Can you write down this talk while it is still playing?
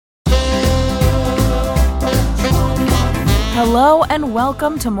Hello and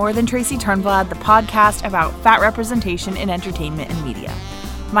welcome to More Than Tracy Turnblad, the podcast about fat representation in entertainment and media.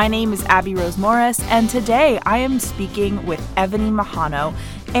 My name is Abby Rose Morris, and today I am speaking with Evany Majano,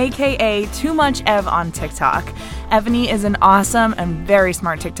 aka Too Much Ev on TikTok. Evany is an awesome and very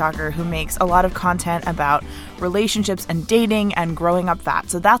smart TikToker who makes a lot of content about relationships and dating and growing up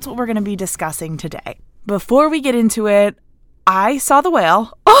fat. So that's what we're going to be discussing today. Before we get into it, I saw The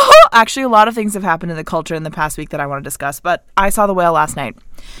Whale. Actually, a lot of things have happened in the culture in the past week that I want to discuss, but I saw The Whale last night.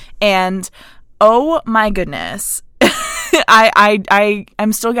 And oh my goodness, I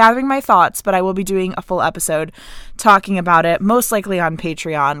am still gathering my thoughts, but I will be doing a full episode talking about it, most likely on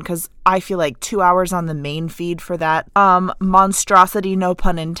Patreon, because I feel like 2 hours on the main feed for that monstrosity, no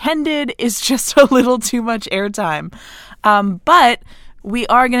pun intended, is just a little too much airtime. But we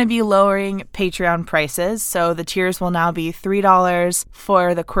are going to be lowering Patreon prices, so the tiers will now be $3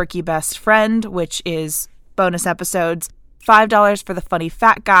 for the Quirky Best Friend, which is bonus episodes, $5 for the Funny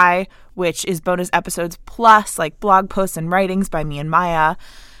Fat Guy, which is bonus episodes plus like blog posts and writings by me and Maya,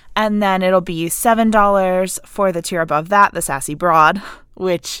 and then it'll be $7 for the tier above that, the Sassy Broad,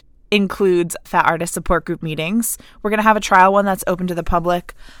 which includes Fat Artist Support Group meetings. We're going to have a trial one that's open to the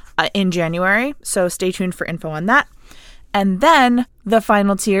public in January, so stay tuned for info on that. And then the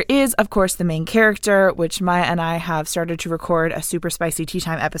final tier is, of course, the main character, which Maya and I have started to record a super spicy tea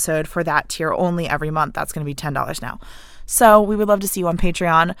time episode for that tier only every month. That's going to be $10 now. So we would love to see you on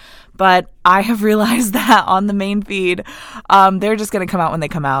Patreon, but I have realized that on the main feed, they're just going to come out when they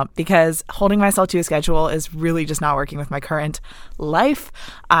come out because holding myself to a schedule is really just not working with my current life.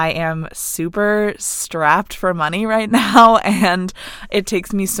 I am super strapped for money right now, and it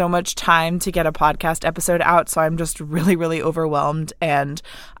takes me so much time to get a podcast episode out, so I'm just really, really overwhelmed, and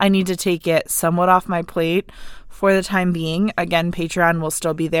I need to take it somewhat off my plate for the time being. Again, Patreon will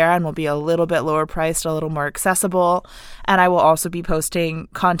still be there and will be a little bit lower priced, a little more accessible. And I will also be posting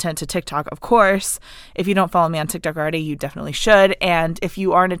content to TikTok, of course. If you don't follow me on TikTok already, you definitely should. And if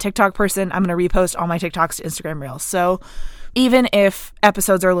you aren't a TikTok person, I'm going to repost all my TikToks to Instagram Reels. So even if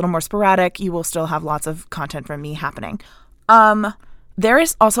episodes are a little more sporadic, you will still have lots of content from me happening. There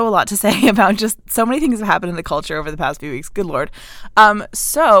is also a lot to say about just so many things have happened in the culture over the past few weeks. Good Lord.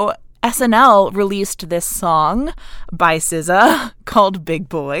 So SNL released this song by SZA called Big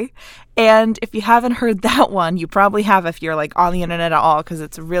Boy. And if you haven't heard that one, you probably have if you're like on the internet at all, because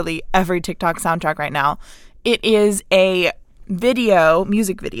it's really every TikTok soundtrack right now. It is a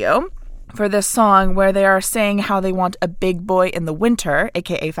music video for this song where they are saying how they want a big boy in the winter,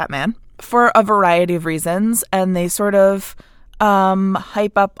 aka Fat Man, for a variety of reasons. And they sort of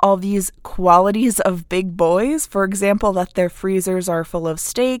hype up all these qualities of big boys. For example, that their freezers are full of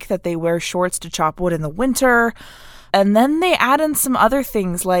steak, that they wear shorts to chop wood in the winter. And then they add in some other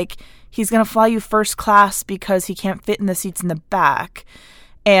things like he's going to fly you first class because he can't fit in the seats in the back.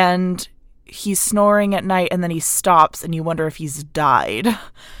 And he's snoring at night and then he stops and you wonder if he's died.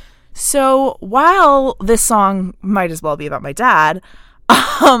 So while this song might as well be about my dad,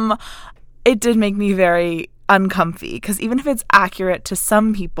 it did make me very uncomfy, because even if it's accurate to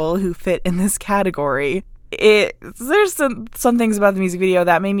some people who fit in this category, there's some things about the music video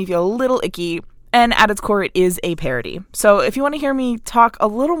that made me feel a little icky, and at its core it is a parody. So if you want to hear me talk a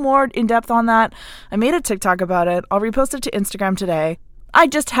little more in depth on that, I made a TikTok about it. I'll repost it to Instagram today. I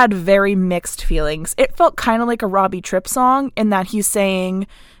just had very mixed feelings. It felt kind of like a Robbie Tripp song in that he's saying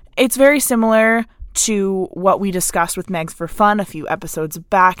it's very similar to what we discussed with Megs for Fun a few episodes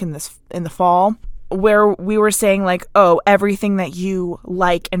back in the fall, where we were saying like, oh, everything that you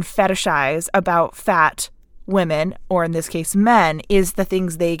like and fetishize about fat women, or in this case men, is the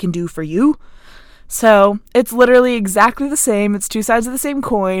things they can do for you. So it's literally exactly the same. It's two sides of the same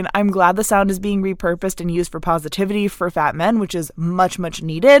coin. I'm glad the sound is being repurposed and used for positivity for fat men, which is much, much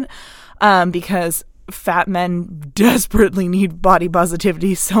needed, because fat men desperately need body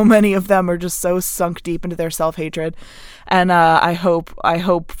positivity. So many of them are just so sunk deep into their self-hatred. And I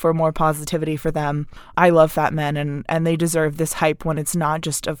hope for more positivity for them. I love fat men, and they deserve this hype when it's not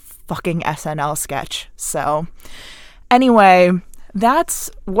just a fucking SNL sketch. So anyway, that's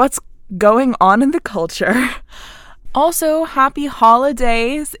what's going on in the culture. Also, happy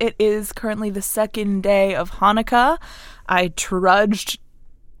holidays. It is currently the second day of Hanukkah. I trudged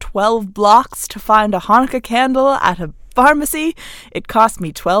 12 blocks to find a Hanukkah candle at a pharmacy. It cost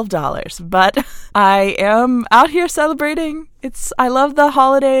me $12, but I am out here celebrating. I love the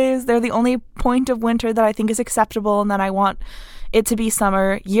holidays. They're the only point of winter that I think is acceptable, and that I want it to be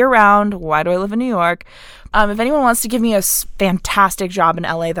summer year-round. Why do I live in New York? If anyone wants to give me a fantastic job in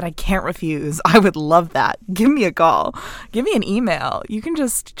LA that I can't refuse, I would love that. Give me a call. Give me an email. You can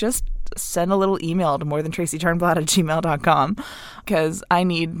just send a little email to morethantracyturnblad@gmail.com because I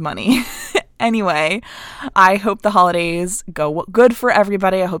need money. Anyway, I hope the holidays go good for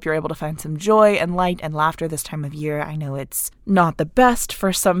everybody. I hope you're able to find some joy and light and laughter this time of year. I know it's not the best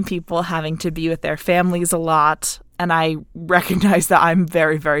for some people having to be with their families a lot. And I recognize that I'm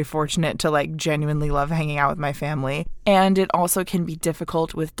very, very fortunate to like genuinely love hanging out with my family. And it also can be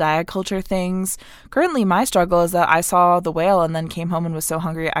difficult with diet culture things. Currently, my struggle is that I saw The Whale and then came home and was so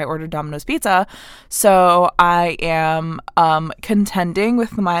hungry I ordered Domino's Pizza. So I am contending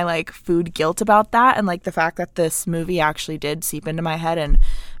with my like food guilt about that, and like the fact that this movie actually did seep into my head and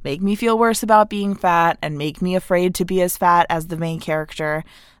make me feel worse about being fat and make me afraid to be as fat as the main character.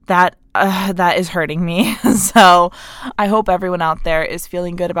 That is hurting me. So I hope everyone out there is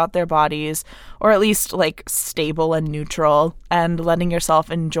feeling good about their bodies, or at least like stable and neutral, and letting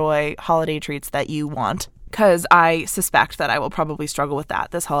yourself enjoy holiday treats that you want. Because I suspect that I will probably struggle with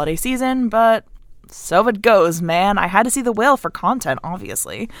that this holiday season, but so it goes, man. I had to see The Whale for content,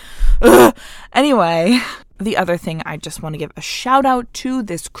 obviously. Ugh. Anyway, the other thing I just want to give a shout out to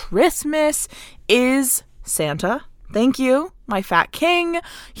this Christmas is Santa. Thank you, my fat king.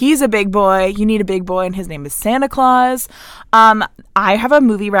 He's a big boy. You need a big boy, and his name is Santa Claus. I have a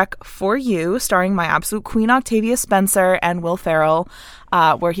movie rec for you starring my absolute queen Octavia Spencer and Will Ferrell,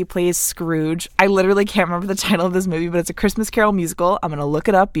 where he plays Scrooge. I literally can't remember the title of this movie, but it's a Christmas Carol musical. I'm going to look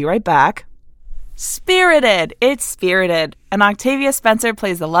it up. Be right back. Spirited. It's Spirited. And Octavia Spencer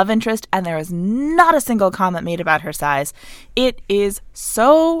plays the love interest, and there is not a single comment made about her size. It is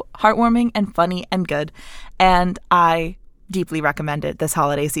so heartwarming and funny and good, and I deeply recommend it this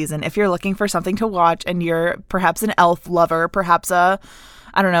holiday season. If you're looking for something to watch and you're perhaps an elf lover, perhaps I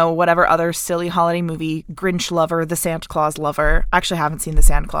don't know, whatever other silly holiday movie, Grinch lover, the Santa Claus lover. Actually, I haven't seen the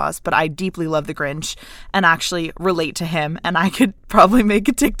Santa Claus, but I deeply love the Grinch and actually relate to him. And I could probably make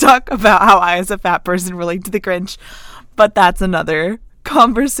a TikTok about how I, as a fat person, relate to the Grinch. But that's another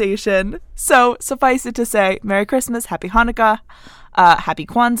conversation. So suffice it to say, Merry Christmas, Happy Hanukkah, Happy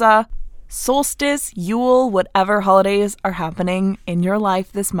Kwanzaa, Solstice, Yule, whatever holidays are happening in your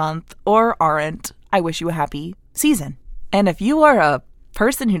life this month or aren't. I wish you a happy season. And if you are a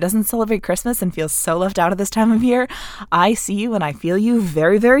person who doesn't celebrate Christmas and feels so left out at this time of year, I see you and I feel you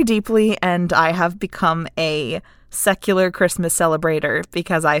very, very deeply, and I have become a secular Christmas celebrator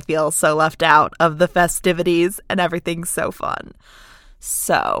because I feel so left out of the festivities and everything's so fun.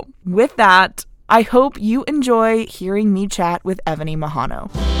 So with that, I hope you enjoy hearing me chat with Evany Majano.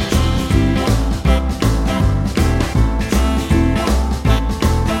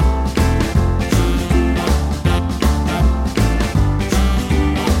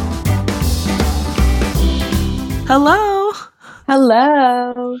 Hello.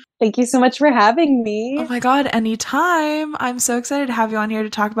 Hello. Thank you so much for having me. Oh my God, anytime. I'm so excited to have you on here to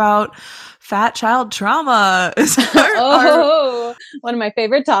talk about fat child trauma. One of my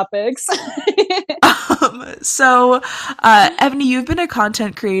favorite topics. Evany, you've been a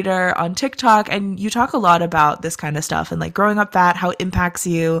content creator on TikTok, and you talk a lot about this kind of stuff and like growing up fat, how it impacts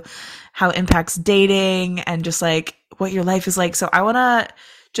you, how it impacts dating, and just like what your life is like. So I want to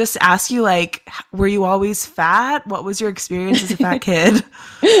just ask you, like, were you always fat? What was your experience as a fat kid?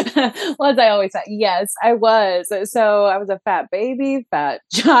 Was I always fat? Yes, I was. So I was a fat baby, fat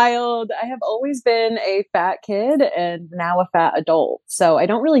child. I have always been a fat kid and now a fat adult. So I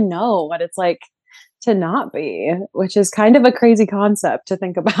don't really know what it's like to not be, which is kind of a crazy concept to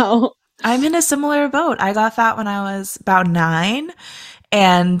think about. I'm in a similar boat. I got fat when I was about 9.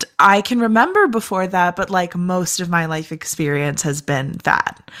 And I can remember before that, but like most of my life experience has been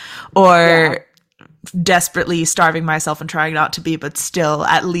fat or desperately starving myself and trying not to be, but still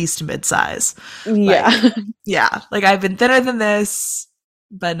at least mid-size. Yeah. Yeah. Like I've been thinner than this,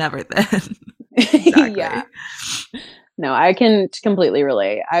 but never thin. Exactly. Yeah. No, I can completely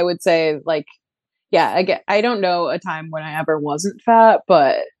relate. I would say like, yeah, I don't know a time when I ever wasn't fat,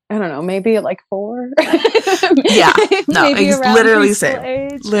 but I don't know, maybe at like 4. Yeah, no, it's literally same.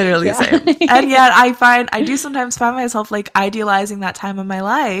 Age. Literally same. And yet I do sometimes find myself like idealizing that time of my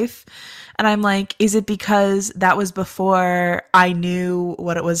life. And I'm like, is it because that was before I knew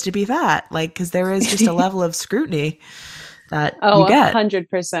what it was to be fat? Like, because there is just a level of scrutiny that you get.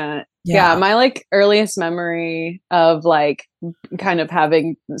 100%. Yeah, my like earliest memory of like kind of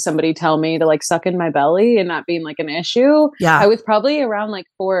having somebody tell me to like suck in my belly and not being like an issue. Yeah, I was probably around like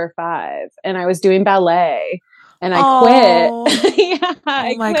 4 or 5, and I was doing ballet, and I quit. Yeah,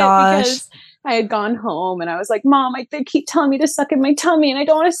 I my quit gosh. because I had gone home and I was like, Mom, they keep telling me to suck in my tummy, and I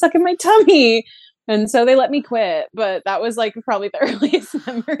don't want to suck in my tummy. And so they let me quit, but that was like probably the earliest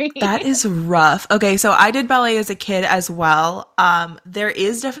memory. That is rough. Okay, so I did ballet as a kid as well. There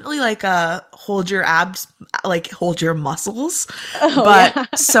is definitely like a hold your abs, like hold your muscles, Oh but yeah.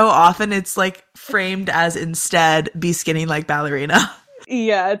 so often it's like framed as instead be skinny like ballerina.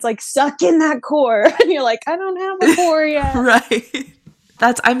 Yeah, it's like suck in that core. And you're like, I don't have a core yet. Right.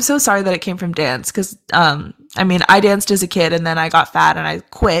 I'm so sorry that it came from dance because, I mean, I danced as a kid and then I got fat and I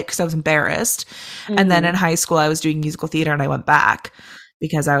quit because I was embarrassed. And then in high school, I was doing musical theater and I went back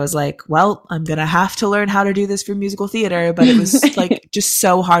because I was like, well, I'm going to have to learn how to do this for musical theater. But it was like just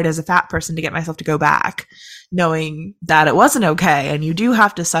so hard as a fat person to get myself to go back, knowing that it wasn't okay. And you do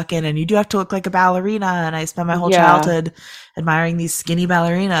have to suck in and you do have to look like a ballerina. And I spent my whole childhood admiring these skinny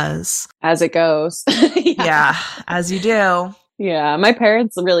ballerinas. As it goes. Yeah, as you do. Yeah, my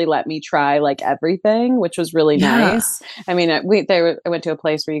parents really let me try like everything, which was really nice. I mean, I went to a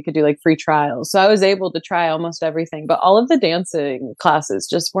place where you could do like free trials, so I was able to try almost everything. But all of the dancing classes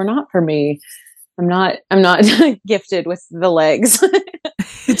just were not for me. I'm not gifted with the legs.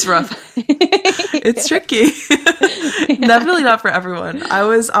 It's rough. It's tricky. Definitely not for everyone. I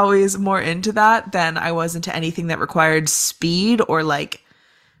was always more into that than I was into anything that required speed or like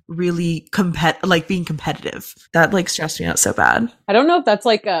really being competitive. That like stressed me out so bad. I don't know if that's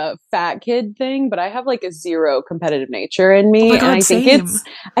like a fat kid thing, but I have like a zero competitive nature in me. Oh my God, and same.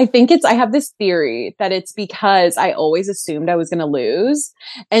 I have this theory that it's because I always assumed I was going to lose.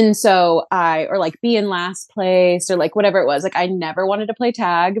 And so or like be in last place or like whatever it was. Like I never wanted to play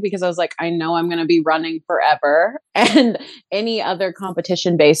tag because I was like, I know I'm going to be running forever. And any other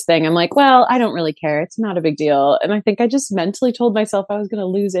competition based thing, I'm like, well, I don't really care. It's not a big deal. And I think I just mentally told myself I was going to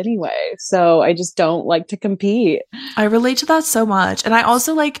lose anyway. So I just don't like to compete. I relate to that so much. And I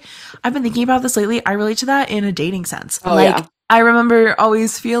also like, I've been thinking about this lately. I relate to that in a dating sense. Oh, like, yeah. I remember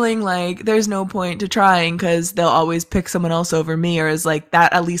always feeling like there's no point to trying because they'll always pick someone else over me, or is like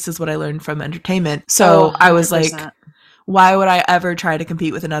that at least is what I learned from entertainment. So I was like, why would I ever try to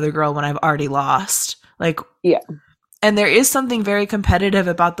compete with another girl when I've already lost? Like, yeah. And there is something very competitive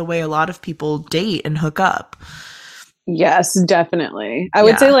about the way a lot of people date and hook up. Yes, definitely. I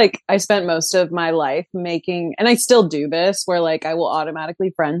would say like I spent most of my life making, and I still do this, where like I will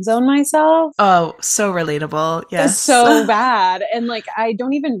automatically friend zone myself. Oh, so relatable. Yes. So bad. And like I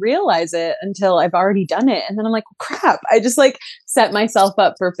don't even realize it until I've already done it. And then I'm like, crap, I just like set myself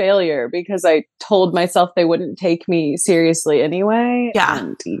up for failure because I told myself they wouldn't take me seriously anyway. Yeah.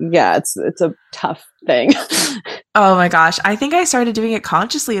 And yeah, it's a tough thing. Oh my gosh. I think I started doing it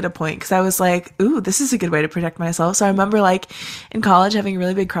consciously at a point because I was like, ooh, this is a good way to protect myself. So I remember like in college having a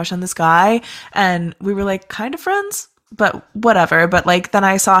really big crush on this guy and we were like kind of friends, but whatever. But like then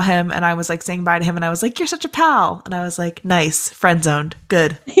I saw him and I was like saying bye to him and I was like, you're such a pal. And I was like, nice, friend zoned.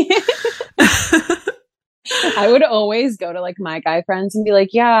 Good. I would always go to like my guy friends and be like,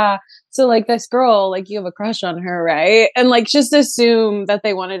 yeah, so like this girl, like you have a crush on her, right? And like just assume that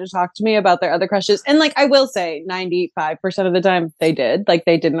they wanted to talk to me about their other crushes. And like I will say 95% of the time they did. Like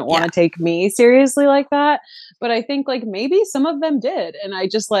they didn't want to take me seriously like that. But I think like maybe some of them did. And I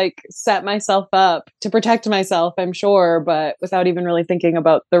just like set myself up to protect myself, I'm sure, but without even really thinking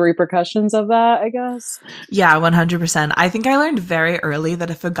about the repercussions of that, I guess. Yeah, 100%. I think I learned very early that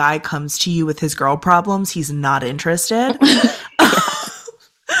if a guy comes to you with his girl problems, he's not interested.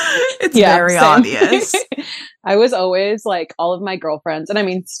 It's very obvious. I was always like all of my girlfriends, and I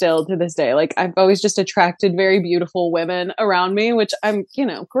mean still to this day, like I've always just attracted very beautiful women around me, which I'm,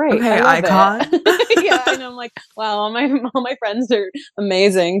 great. Okay, icon. Yeah, and I'm like, wow, all my friends are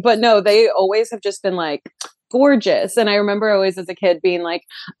amazing. But no, they always have just been like gorgeous. And I remember always as a kid being like,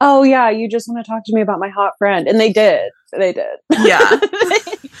 oh yeah, you just want to talk to me about my hot friend. And they did. Yeah.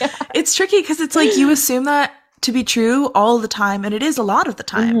 It's tricky because it's like you assume that to be true all the time, and it is a lot of the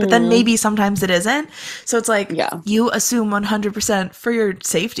time, but then maybe sometimes it isn't. So it's like you assume 100% for your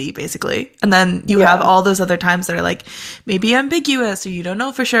safety, basically. And then you have all those other times that are like maybe ambiguous or you don't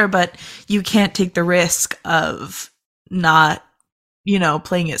know for sure, but you can't take the risk of not,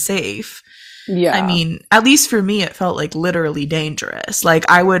 playing it safe. Yeah. I mean, at least for me, it felt like literally dangerous. Like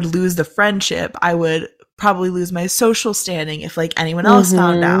I would lose the friendship. I would probably lose my social standing if like anyone else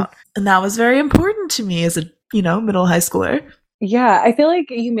found out. And that was very important to me as a, middle high schooler. Yeah. I feel like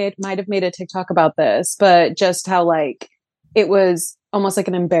you might have made a TikTok about this, but just how like it was almost like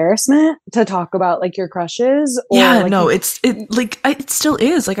an embarrassment to talk about like your crushes. Or, yeah, like, no, it still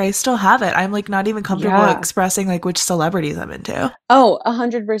is. Like I still have it. I'm like not even comfortable expressing like which celebrities I'm into. Oh,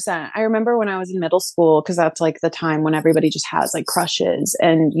 100%. I remember when I was in middle school, because that's like the time when everybody just has like crushes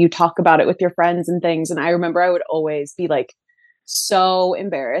and you talk about it with your friends and things. And I remember I would always be like so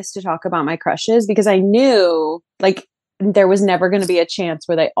embarrassed to talk about my crushes because I knew like there was never going to be a chance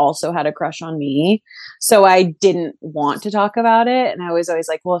where they also had a crush on me. So I didn't want to talk about it. And I was always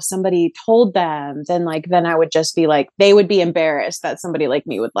like, well, if somebody told them, then I would just be like, they would be embarrassed that somebody like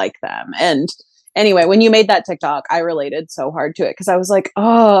me would like them. And anyway, when you made that TikTok, I related so hard to it because I was like,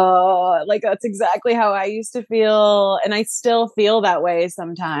 oh, like that's exactly how I used to feel. And I still feel that way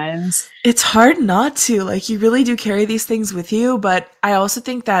sometimes. It's hard not to. Like, you really do carry these things with you. But I also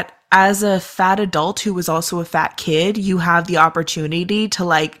think that as a fat adult who was also a fat kid, you have the opportunity to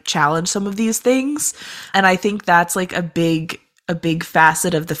like challenge some of these things. And I think that's like a big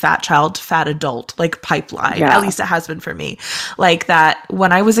facet of the fat child to fat adult like pipeline. Yeah. At least it has been for me. Like that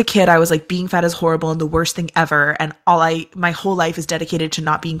when I was a kid, I was like, being fat is horrible and the worst thing ever, and my whole life is dedicated to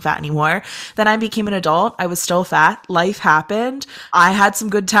not being fat anymore. Then I became an adult. I was still fat. Life happened. I had some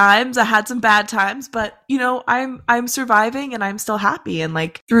good times, I had some bad times, but you know, I'm surviving and I'm still happy. And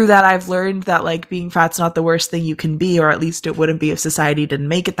like through that, I've learned that like being fat's not the worst thing you can be, or at least it wouldn't be if society didn't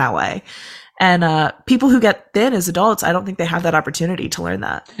make it that way. And people who get thin as adults, I don't think they have that opportunity to learn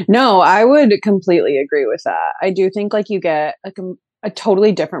that. No, I would completely agree with that. I do think like you get a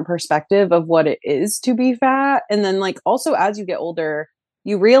totally different perspective of what it is to be fat. And then like also as you get older,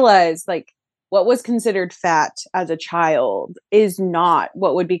 you realize like what was considered fat as a child is not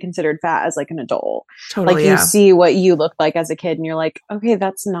what would be considered fat as like an adult. Totally, like you see what you look like as a kid and you're like, okay,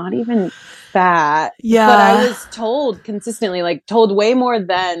 that's not even fat. Yeah. But I was told consistently, like told way more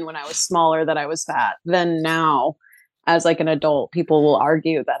then when I was smaller that I was fat than now as like an adult. People will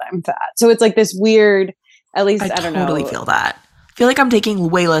argue that I'm fat. So it's like this weird, at least I don't know. I totally feel that. I feel like I'm taking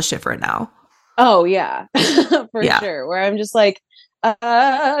way less shit right now. Oh yeah, for sure. Where I'm just like,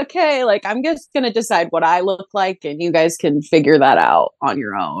 okay, like I'm just going to decide what I look like and you guys can figure that out on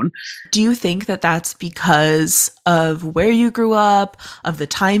your own. Do you think that that's because of where you grew up, of the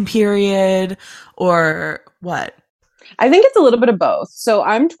time period, or what? I think it's a little bit of both. So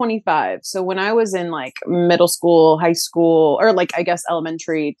I'm 25. So when I was in like middle school, high school, or like I guess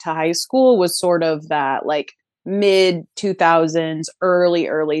elementary to high school was sort of that like mid 2000s, early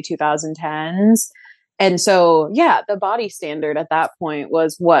 2010s. And so, yeah, the body standard at that point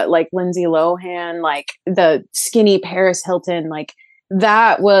was what, like Lindsay Lohan, like the skinny Paris Hilton, like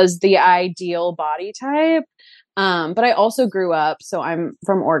that was the ideal body type. But I also grew up, so I'm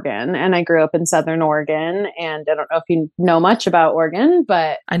from Oregon and I grew up in Southern Oregon, and I don't know if you know much about Oregon,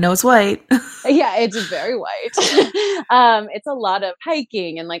 but I know it's white. yeah, it's very white. It's a lot of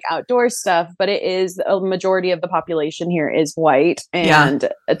hiking and like outdoor stuff, but it is a majority of the population here is white and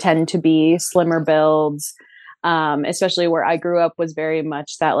tend to be slimmer builds. Especially where I grew up was very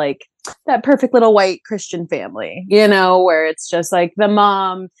much that like that perfect little white Christian family, you know, where it's just like the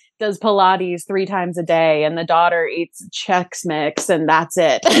mom does Pilates 3 times a day and the daughter eats Chex Mix and that's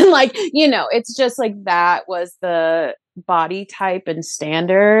it. And like, you know, it's just like that was the body type and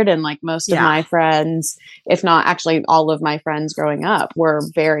standard. And like most of my friends, if not actually all of my friends growing up were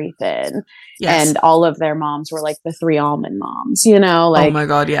very thin. Yes. And all of their moms were like the 3 almond moms, you know, like, oh my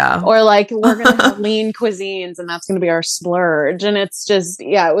God, yeah. Or like, we're going to have lean cuisines and that's going to be our splurge. And it's just,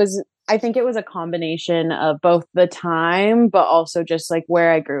 I think it was a combination of both the time, but also just like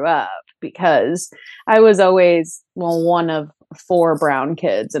where I grew up, because I was always, one of 4 brown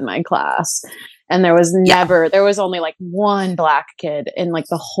kids in my class. And there was there was only like 1 black kid in like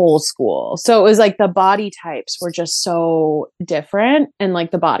the whole school. So it was like the body types were just so different and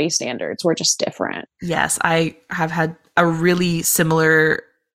like the body standards were just different. Yes, I have had a really similar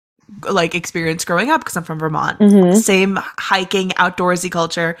like experience growing up because I'm from Vermont. Mm-hmm. Same hiking, outdoorsy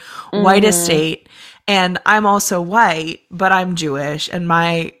culture, whitest state. And I'm also white, but I'm Jewish, and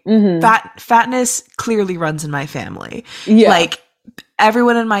my fatness clearly runs in my family. Yeah. Like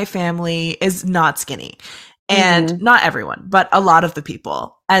everyone in my family is not skinny, and not everyone, but a lot of the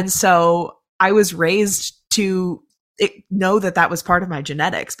people. And so I was raised to know that was part of my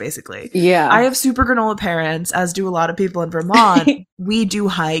genetics, basically. Yeah. I have super granola parents, as do a lot of people in Vermont. We do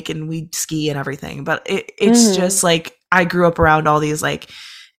hike and we ski and everything, but it's just like I grew up around all these like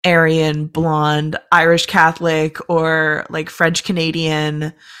Aryan, blonde, Irish Catholic, or like French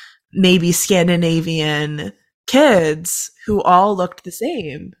Canadian, maybe Scandinavian kids who all looked the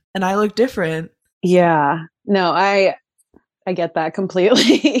same, and I looked different. Yeah. No, I get that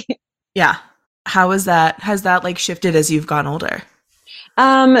completely. Yeah. How is that? Has that like shifted as you've gotten older?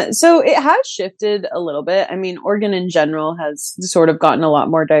 So it has shifted a little bit. I mean, Oregon in general has sort of gotten a lot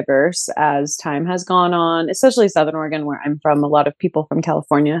more diverse as time has gone on, especially Southern Oregon, where I'm from. A lot of people from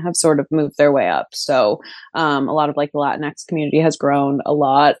California have sort of moved their way up. So, a lot of like the Latinx community has grown a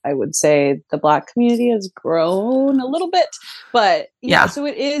lot. I would say the Black community has grown a little bit, but yeah, Yeah. so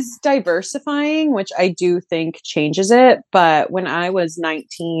it is diversifying, which I do think changes it. But when I was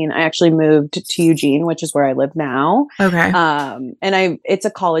 19, I actually moved to Eugene, which is where I live now. Okay. It's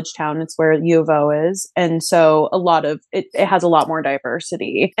a college town. It's where U of O is. And so a lot of it has a lot more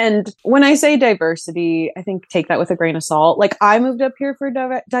diversity. And when I say diversity, I think take that with a grain of salt. Like I moved up here for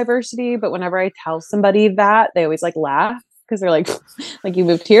diversity, but whenever I tell somebody that, they always like laugh because they're like, like you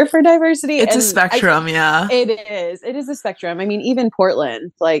moved here for diversity. It's a spectrum. Yeah. It is a spectrum. I mean, even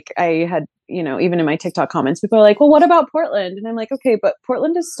Portland, like I had, even in my TikTok comments, people are like, well, what about Portland? And I'm like, okay, but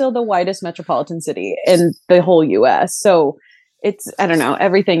Portland is still the widest metropolitan city in the whole US. So I don't know,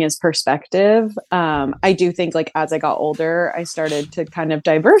 everything is perspective. I do think like as I got older, I started to kind of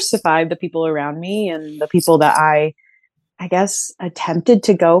diversify the people around me and the people that I guess attempted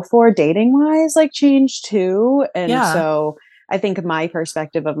to go for dating wise, like changed too. And Yeah. so I think my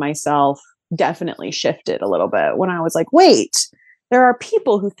perspective of myself definitely shifted a little bit when I was like, wait, there are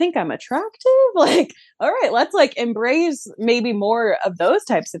people who think I'm attractive. Like, all right, let's like embrace maybe more of those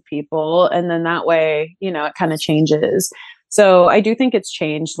types of people. And then that way, it kind of changes. So I do think it's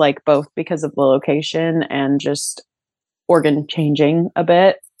changed like both because of the location and just Oregon changing a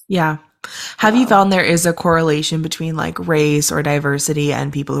bit. Yeah. Have you found there is a correlation between like race or diversity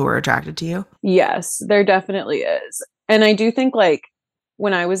and people who are attracted to you? Yes, there definitely is. And I do think like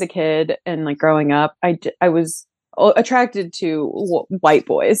when I was a kid and like growing up, I was attracted to white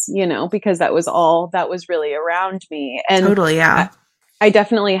boys, because that was all that was really around me. And Totally. Yeah. I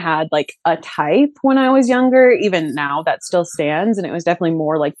definitely had like a type when I was younger. Even now that still stands. And it was definitely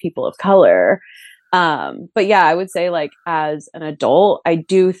more like people of color. But yeah, I would say like as an adult, I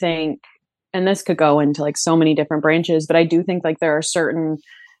do think, and this could go into like so many different branches, but I do think like there are certain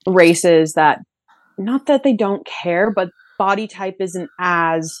races that not that they don't care, but body type isn't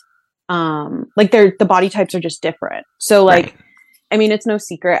as like the body types are just different. So like Right. I mean it's no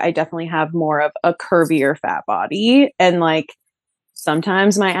secret I definitely have more of a curvier fat body, and like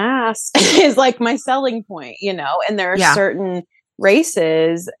sometimes my ass is like my selling point, and there are Yeah. certain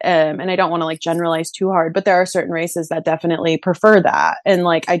races, and I don't want to like generalize too hard, but there are certain races that definitely prefer that. And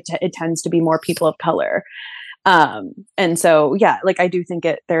like it tends to be more people of color. And so, yeah, like I do think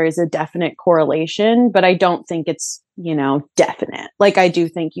there is a definite correlation, but I don't think it's, definite. Like I do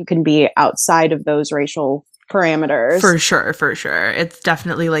think you can be outside of those racial parameters. For sure. For sure. It's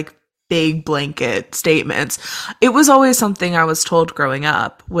definitely like big blanket statements. It was always something I was told growing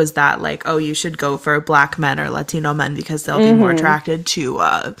up was that like, oh, you should go for Black men or Latino men because they'll be more attracted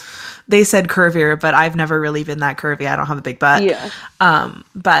to, they said curvier, but I've never really been that curvy. I don't have a big butt. Yeah.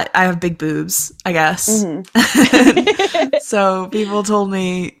 But I have big boobs, I guess. So people told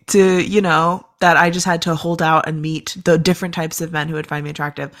me to, that I just had to hold out and meet the different types of men who would find me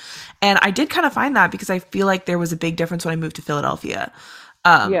attractive. And I did kind of find that because I feel like there was a big difference when I moved to Philadelphia.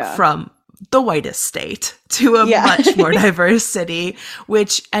 From the whitest state to a much more diverse city,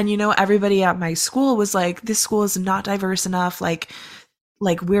 everybody at my school was like, this school is not diverse enough. Like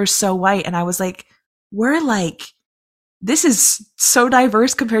we're so white. And I was like, we're like, this is so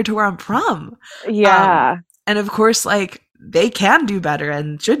diverse compared to where I'm from. Yeah. And of course, like they can do better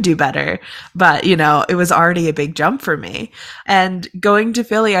and should do better. But, it was already a big jump for me. And going to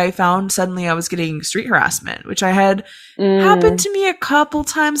Philly, I found suddenly I was getting street harassment, which I had happened to me a couple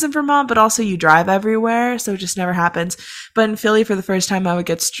times in Vermont, but also you drive everywhere. So it just never happens. But in Philly, for the first time, I would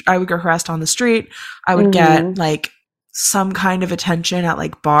get harassed on the street. I would get like some kind of attention at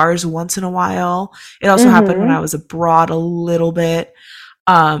like bars once in a while. It also happened when I was abroad a little bit.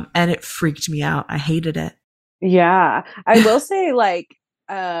 And it freaked me out. I hated it. Yeah. I will say like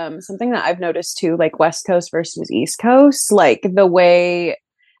something that I've noticed too, like West Coast versus East Coast, like the way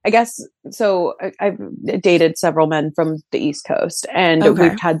I guess so I've dated several men from the East Coast, and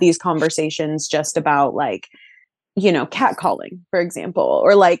we've had these conversations just about like, catcalling, for example,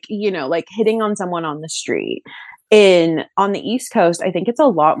 or like, like hitting on someone on the street. On the East Coast, I think it's a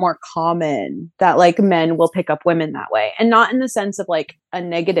lot more common that like men will pick up women that way, and not in the sense of like a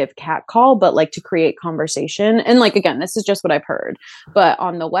negative catcall, but like to create conversation. And like, again, this is just what I've heard, but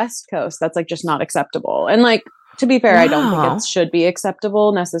on the West Coast, that's like just not acceptable. And like, to be fair, I don't think it should be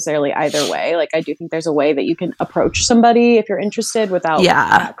acceptable necessarily either way. Like, I do think there's a way that you can approach somebody if you're interested without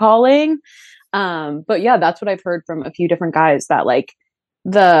catcalling. But yeah, that's what I've heard from a few different guys that like,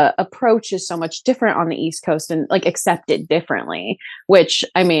 the approach is so much different on the East Coast and like accepted differently, which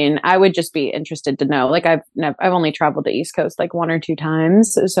I mean, I would just be interested to know. Like I've only traveled the East Coast like one or two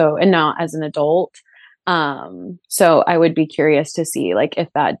times. So, and not as an adult. So I would be curious to see like if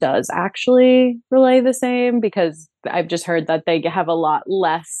that does actually relay the same, because I've just heard that they have a lot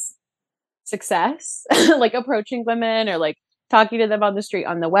less success like approaching women or like talking to them on the street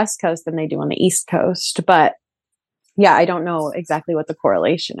on the West Coast than they do on the East Coast. But yeah, I don't know exactly what the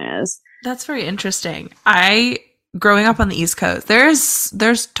correlation is. That's very interesting. Growing up on the East Coast,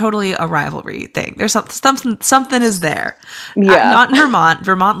 there's totally a rivalry thing. There's something is there. Yeah. Not in Vermont.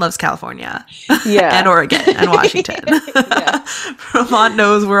 Vermont loves California. Yeah. And Oregon and Washington. Vermont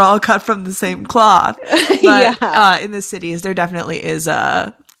knows we're all cut from the same cloth. But in the cities, there definitely is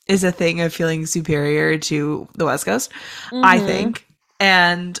a thing of feeling superior to the West Coast, I think.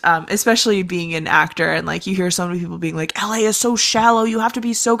 And especially being an actor, and like you hear so many people being like, LA is so shallow, you have to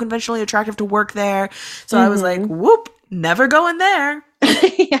be so conventionally attractive to work there. So I was like, whoop, never going there.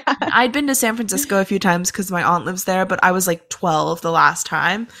 I'd been to San Francisco a few times because my aunt lives there, but I was like 12 the last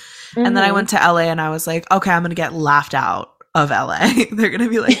time. And then I went to LA and I was like, okay, I'm going to get laughed out of LA. They're gonna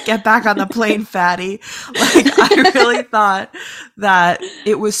be like, get back on the plane, fatty. Like, I really thought that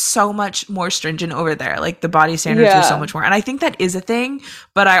it was so much more stringent over there. Like the body standards were so much more. And I think that is a thing,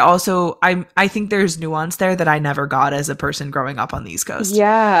 but I think there's nuance there that I never got as a person growing up on the East Coast.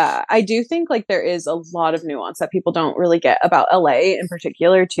 Yeah, I do think like there is a lot of nuance that people don't really get about LA in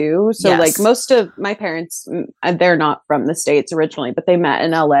particular too. So like most of my parents, they're not from the States originally, but they met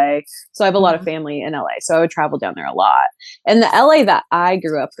in LA. So I have a lot of family in LA. So I would travel down there a lot. And the LA that I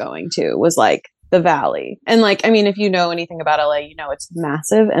grew up going to was like the Valley. And like, I mean, if you know anything about LA, you know, it's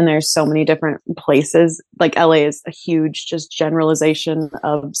massive and there's so many different places. Like LA is a huge just generalization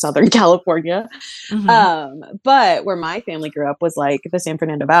of Southern California. But where my family grew up was like the San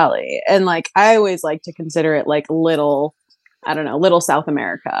Fernando Valley. And like, I always like to consider it like little South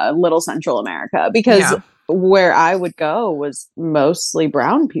America, little Central America, because where I would go was mostly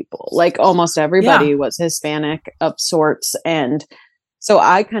brown people. Like almost everybody was Hispanic of sorts. And so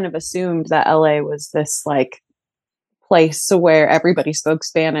I kind of assumed that LA was this like place where everybody spoke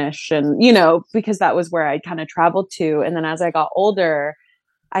Spanish and, you know, because that was where I kind of traveled to. And then as I got older,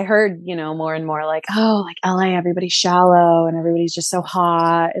 I heard, you know, more and more like, oh, like LA, everybody's shallow and everybody's just so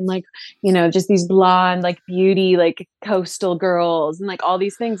hot. And like, you know, just these blonde, like beauty, like coastal girls and like all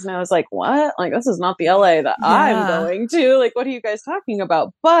these things. And I was like, what? Like, this is not the LA that I'm going to. Like, what are you guys talking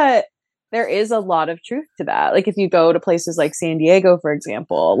about? But there is a lot of truth to that. Like if you go to places like San Diego, for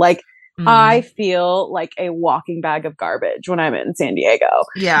example, like I feel like a walking bag of garbage when I'm in San Diego.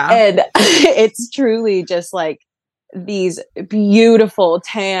 Yeah. And it's truly just like these beautiful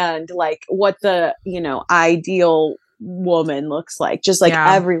tanned, like what the, you know, ideal woman looks like, just like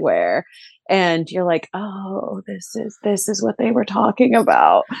everywhere. And you're like, oh, this is what they were talking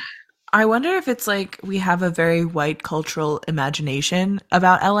about. I wonder if it's like we have a very white cultural imagination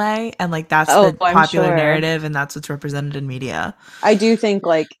about LA and like that's the popular narrative and that's what's represented in media. I do think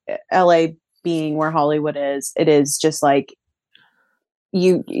like LA being where Hollywood is, it is just like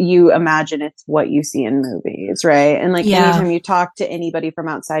you imagine it's what you see in movies, right? And like anytime you talk to anybody from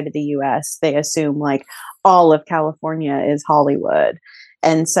outside of the US, they assume like all of California is Hollywood.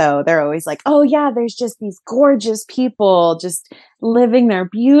 And so they're always like, oh yeah, there's just these gorgeous people just living their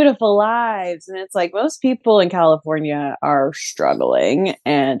beautiful lives. And it's like most people in California are struggling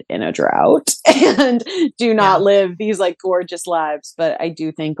and in a drought and do not live these like gorgeous lives. But I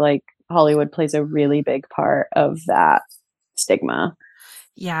do think like Hollywood plays a really big part of that stigma.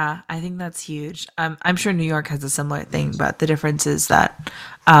 Yeah, I think that's huge. I'm sure New York has a similar thing, but the difference is that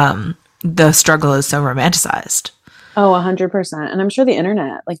the struggle is so romanticized. Oh, 100%. And I'm sure the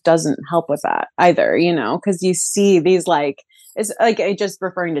internet like doesn't help with that either, you know, because you see these like, it's like just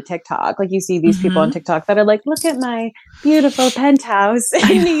referring to TikTok, like you see these people on TikTok that are like, look at my beautiful penthouse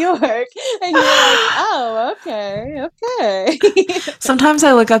in New York. And you're like, oh, okay. Sometimes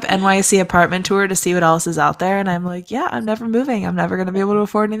I look up NYC apartment tour to see what else is out there. And I'm like, yeah, I'm never moving. I'm never going to be able to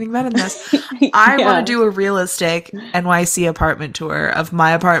afford anything better than this. I want to do a realistic NYC apartment tour of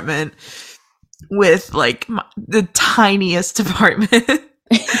my apartment with like the tiniest apartment.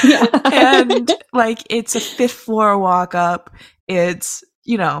 And like it's a 5th floor walk up. It's,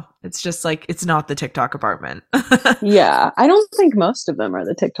 you know, it's just like it's not the TikTok apartment. I don't think most of them are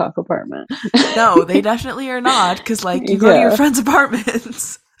the TikTok apartment. No, they definitely are not, because like you go to your friends'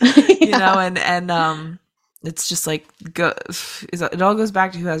 apartments, you know, and it's just like it all goes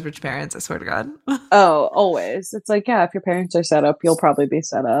back to who has rich parents, I swear to God. Oh, always. It's like, yeah, if your parents are set up, you'll probably be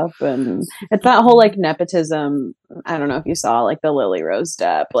set up. And it's that whole like nepotism I don't know if you saw like the Lily Rose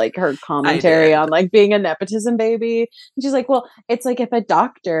Depp, like her I commentary did. on like being a nepotism baby. And she's like, well, it's like if a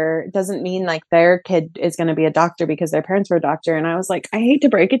doctor doesn't mean like their kid is going to be a doctor because their parents were a doctor. And I was like, I hate to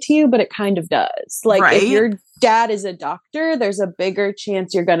break it to you, but it kind of does. Like if Right? your dad is a doctor, there's a bigger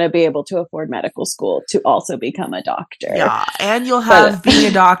chance you're going to be able to afford medical school to also become a doctor. Yeah, and you'll But have being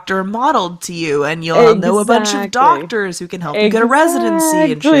a doctor modeled to you, and you'll know a bunch of exactly. doctors who can help you get a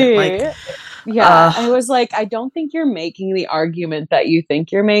residency and shit. Like, Exactly. Yeah, I was like, I don't think you're making the argument that you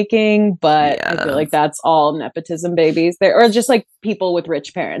think you're making, but I feel yeah, like that's all nepotism babies there, or just like people with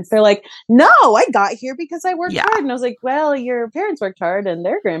rich parents. They're like, no, I got here because I worked yeah, hard. And I was like, well, your parents worked hard and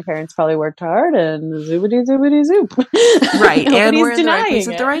their grandparents probably worked hard and zoobity zoobity zoop. right. And we're Nobody's in the right place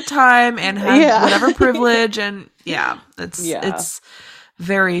denying at the it. right time and had Yeah. whatever privilege, and yeah, Yeah. it's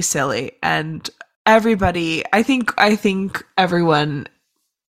very silly. And everybody, I think everyone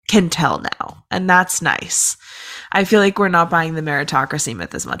can tell now, and that's nice. I feel like we're not buying the meritocracy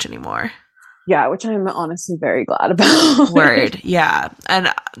myth as much anymore. Yeah, which I'm honestly very glad about. Word, yeah.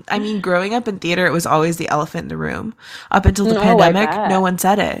 And I mean, growing up in theater, it was always the elephant in the room. Up until the No, I pandemic, no bet. one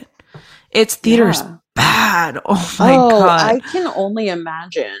said it. It's theater's Yeah. bad. Oh my Oh, God. I can only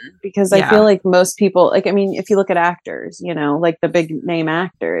imagine because I feel Yeah. like most people, like, I mean, if you look at actors, you know, like the big name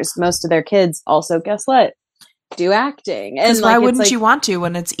actors, most of their kids also, guess what? Do acting. And Because why like, it's wouldn't like, you want to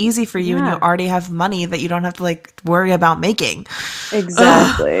when it's easy for you and you yeah, already have money that you don't have to like worry about making? Ugh.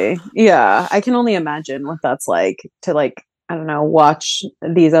 exactly. Yeah. I can only imagine what that's like to like, I don't know, watch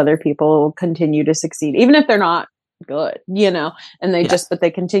these other people continue to succeed, even if they're not good, you know, and Yeah. but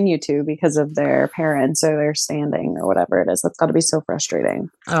they continue to because of their parents or their standing or whatever it is. That's got to be so frustrating.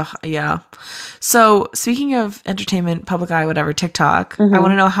 Ugh, yeah. So speaking of entertainment, public eye, whatever, TikTok, I want Mm-hmm.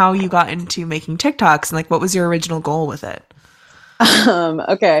 to know how you got into making TikToks and like what was your original goal with it?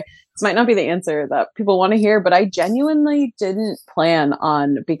 Okay. This might not be the answer that people want to hear, but I genuinely didn't plan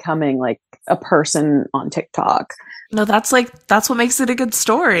on becoming like a person on TikTok. No, that's what makes it a good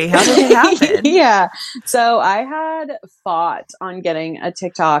story. How did it happen? Yeah. So I had thought on getting a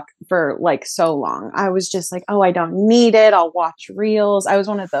TikTok for like so long. I was just like, oh, I don't need it. I'll watch reels. I was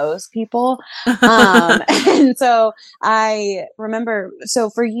one of those people. And so I remember, so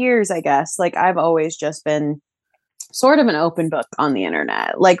for years, I guess, like I've always just been sort of an open book on the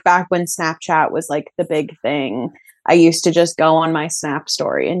internet. Like back when Snapchat was like the big thing, I used to just go on my Snap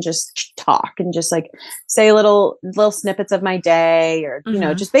story and just talk and just like say little snippets of my day or you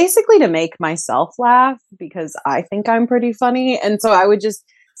know Hmm. just basically to make myself laugh because I think I'm pretty funny. And so I would just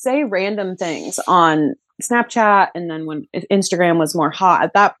say random things on Snapchat, and then when Instagram was more hot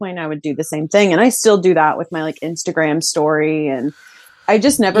at that point I would do the same thing, and I still do that with my like Instagram story. And I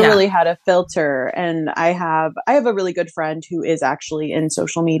just never Yeah. really had a filter. And I have a really good friend who is actually in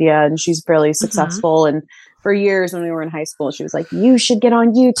social media and she's fairly Hmm. successful. And for years when we were in high school, she was like, you should get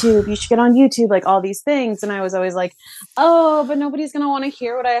on YouTube. You should get on YouTube, like all these things. And I was always like, oh, but nobody's going to want to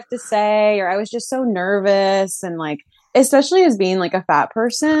hear what I have to say. Or I was just so nervous. And like, especially as being like a fat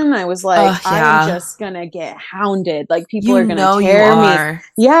person, I was like, I am Yeah. just going to get hounded. Like people You are going to know you tear me. are.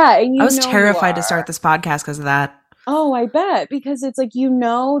 Yeah. And I you was know you terrified to start are. this podcast because of that. Oh, I bet because it's like you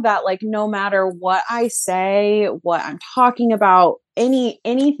know that like no matter what I say, what I'm talking about,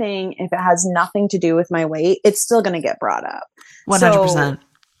 anything if it has nothing to do with my weight, it's still going to get brought up. So 100%.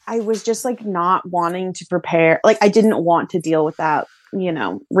 I was just like not wanting to prepare. Like I didn't want to deal with that, you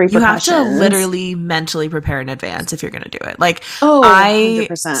know, You have to repercussions. literally mentally prepare in advance if you're going to do it. Like, Oh, I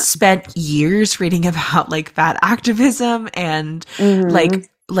 100%. spent years reading about like fat activism and Mm-hmm.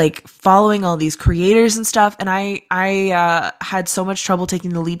 like following all these creators and stuff, and I had so much trouble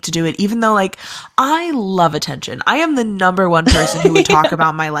taking the leap to do it, even though like I love attention. I am the number one person who would talk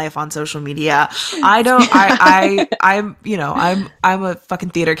about my life on social media. I don't I'm you know I'm a fucking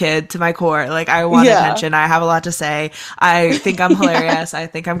theater kid to my core. Like I want Yeah. attention. I have a lot to say. I think I'm Yeah. hilarious. I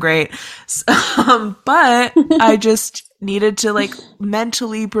think I'm great. But I just needed to like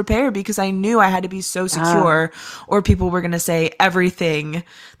mentally prepare because I knew I had to be so Yeah. secure or people were going to say everything.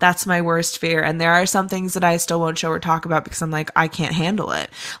 That's my worst fear. And there are some things that I still won't show or talk about because I'm like, I can't handle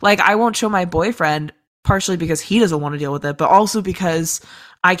it. Like I won't show my boyfriend partially because he doesn't want to deal with it, but also because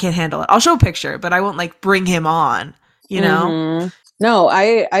I can't handle it. I'll show a picture, but I won't like bring him on, you know? Mm-hmm. No,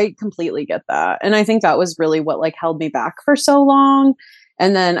 I completely get that. And I think that was really what like held me back for so long.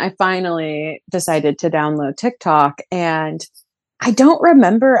 And then I finally decided to download TikTok, and I don't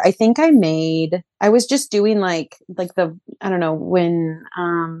remember. I think I was just doing like the I don't know when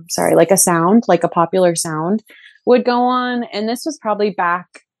sorry, like a sound, like a popular sound would go on, and this was probably back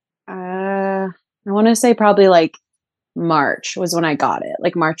I want to say probably like March was when I got it,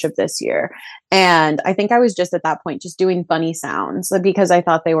 like March of this year. And I think I was just at that point just doing funny sounds because I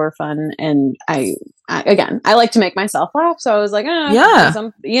thought they were fun. And again, I like to make myself laugh. So I was like, oh,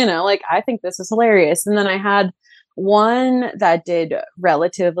 Yeah. like I think this is hilarious. And then I had one that did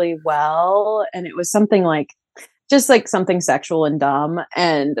relatively well, and it was something like just like something sexual and dumb,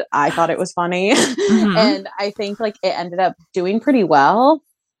 and I thought it was funny. And I think like it ended up doing pretty well.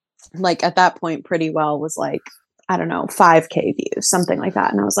 Like at that point, pretty well was like, I don't know, 5K views, something like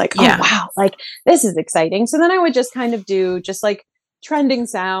that. And I was like, oh, wow, like this is exciting. So then I would just kind of do just like trending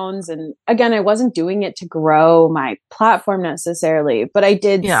sounds. And again, I wasn't doing it to grow my platform necessarily, but I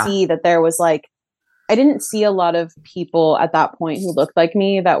did see that there was like, I didn't see a lot of people at that point who looked like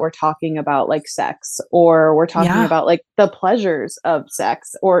me that were talking about like sex, or were talking about like the pleasures of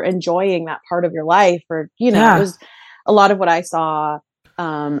sex or enjoying that part of your life. Or, it was a lot of what I saw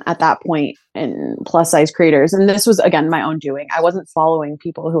at that point in plus size creators. And this was, again, my own doing. I wasn't following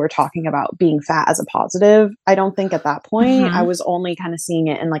people who were talking about being fat as a positive. I don't think at that point. I was only kind of seeing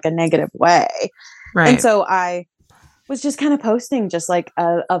it in like a negative way. Right. And so I was just kind of posting just like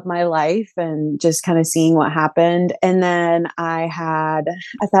of my life and just kind of seeing what happened. And then I had,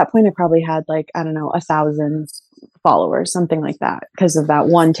 at that point, I probably had like, I don't know, 1,000 followers, something like that, because of that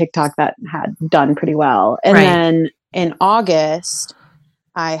one TikTok that had done pretty well. And then in August,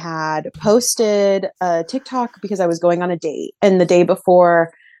 I had posted a TikTok because I was going on a date. And the day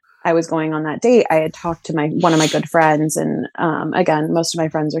before I was going on that date, I had talked to one of my good friends. And again, most of my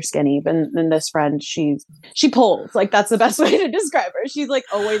friends are skinny, but then this friend, she pulls. Like, that's the best way to describe her. She's like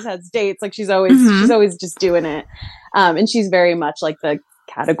always has dates. Like she's always just doing it. And she's very much like the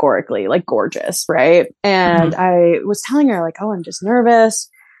categorically like gorgeous, right? And I was telling her like, oh, I'm just nervous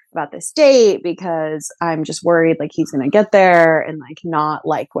about this date because I'm just worried like he's going to get there and like not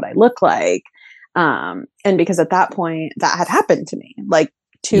like what I look like. And because at that point that had happened to me like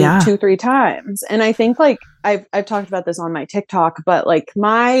two, 3 times. And I think like I've talked about this on my TikTok, but like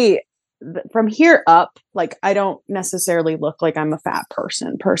from here up, like I don't necessarily look like I'm a fat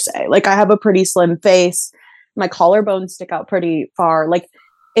person per se. Like I have a pretty slim face. My collarbones stick out pretty far. Like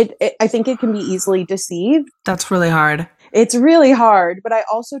I think it can be easily deceived. That's really hard. It's really hard, but I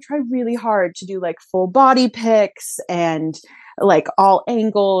also try really hard to do like full body pics and like all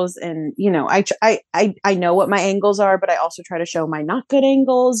angles. And, I know what my angles are, but I also try to show my not good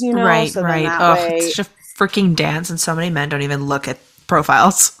angles, Right, so right. That way... It's such a freaking dance, and so many men don't even look at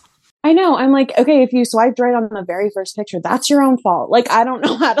profiles. I know. I'm like, okay, if you swiped right on the very first picture, that's your own fault. Like, I don't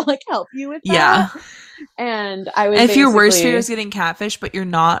know how to like help you with that. Yeah. And I was if your worst fear is getting catfish, but you're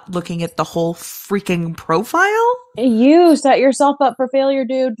not looking at the whole freaking profile, you set yourself up for failure,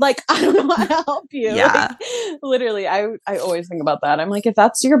 dude. Like, I don't know how to help you. Like, literally, I always think about that. I'm like, if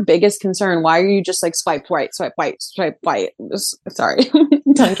that's your biggest concern, why are you just like swipe right, swipe white, swipe white? Sorry,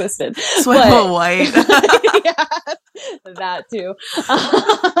 tongue twisted. Swipe white. Yeah, that too.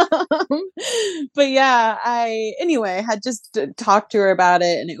 But yeah, I had just talked to her about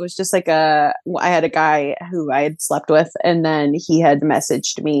it, and it was just like I had a guy who I had slept with, and then he had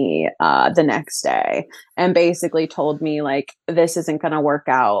messaged me the next day and basically told me like, this isn't going to work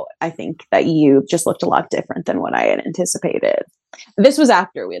out. I think that you just looked a lot different than what I had anticipated. This was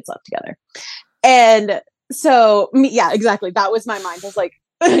after we had slept together. And so yeah, exactly. That was my mind. I was like,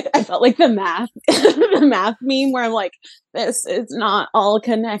 I felt like the math meme where I'm like, this is not all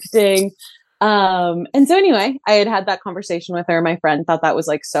connecting. And so anyway, I had that conversation with her. My friend thought that was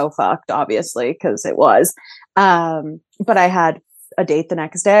like so fucked, obviously, because it was. But I had a date the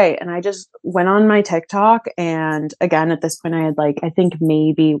next day, and I just went on my TikTok. And again, at this point, I had like, I think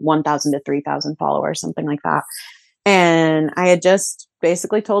maybe 1,000 to 3,000 followers, something like that. And I had just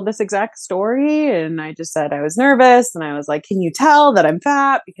basically told this exact story. And I just said I was nervous, and I was like, can you tell that I'm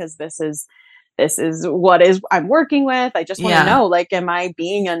fat? Because this is what I'm working with. I just want to know, like, am I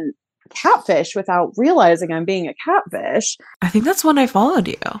being a catfish without realizing I'm being a catfish? I think that's when I followed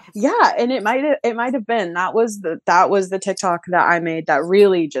you. Yeah. And it might have been, that was the TikTok that I made that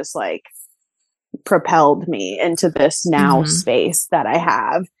really just like propelled me into this now space that I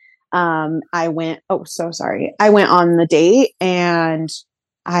have. I went on the date, and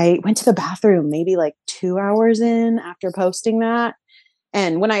I went to the bathroom maybe like 2 hours in after posting that.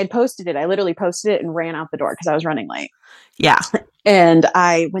 And when I had posted it, I literally posted it and ran out the door because I was running late. Yeah. And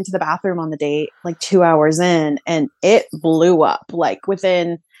I went to the bathroom on the date like 2 hours in, and it blew up. Like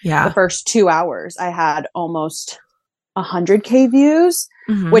within the first 2 hours, I had almost 100K views,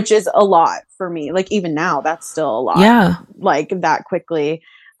 which is a lot for me. Like even now, that's still a lot. Yeah. Like that quickly.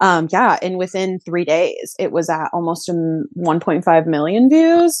 And within 3 days, it was at almost 1.5 million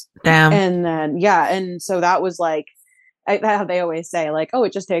views. Damn. And then, and so that was like, how they always say like, oh,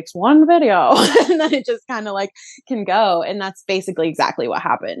 it just takes one video and then it just kind of like can go. And that's basically exactly what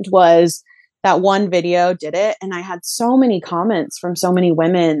happened. Was that one video did it. And I had so many comments from so many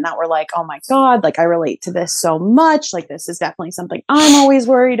women that were like, oh my God, like I relate to this so much. Like, this is definitely something I'm always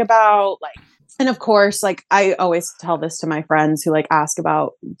worried about. Like, and of course, like I always tell this to my friends who like ask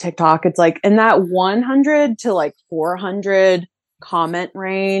about TikTok. It's like in that 100 to like 400 comment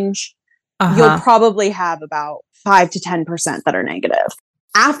range, you'll probably have about 5 to 10% that are negative.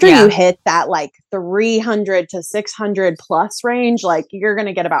 After you hit that like 300 to 600 plus range, like you're going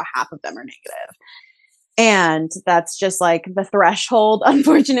to get about half of them are negative. And that's just like the threshold,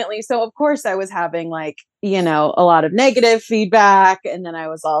 unfortunately. So of course I was having like, you know, a lot of negative feedback. And then I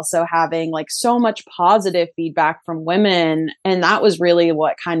was also having like so much positive feedback from women. And that was really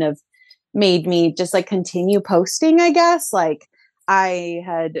what kind of made me just like continue posting, I guess. Like I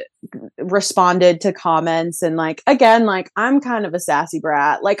had responded to comments and like, again, like I'm kind of a sassy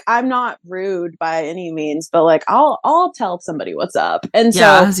brat. Like I'm not rude by any means, but like I'll tell somebody what's up. And so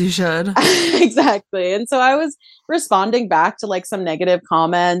as you should. exactly. And so I was responding back to like some negative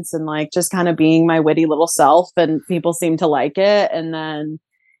comments and like just kind of being my witty little self, and people seemed to like it. And then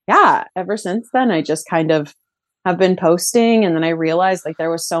ever since then I just kind of have been posting. And then I realized like there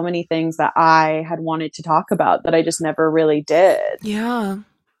was so many things that I had wanted to talk about that I just never really did. Yeah.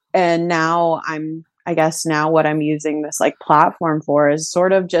 And now I guess now what I'm using this like platform for is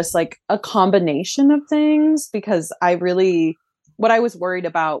sort of just like a combination of things, because what I was worried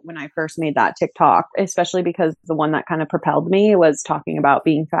about when I first made that TikTok, especially because the one that kind of propelled me was talking about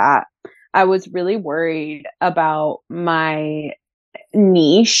being fat. I was really worried about my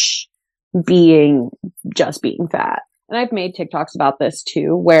niche being fat. And I've made TikToks about this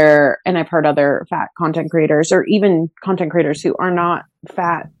too, and I've heard other fat content creators or even content creators who are not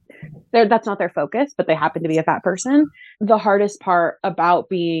fat. That's not their focus, but they happen to be a fat person. The hardest part about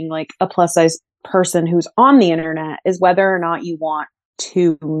being like a plus size person who's on the internet is whether or not you want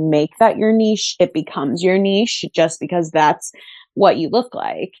to make that your niche. It becomes your niche just because that's what you look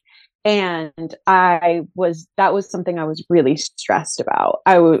like. And that was something I was really stressed about.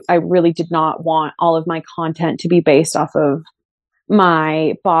 I really did not want all of my content to be based off of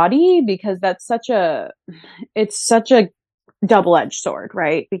my body, because it's such a double-edged sword,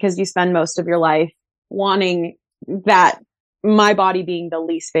 right? Because you spend most of your life wanting that my body being the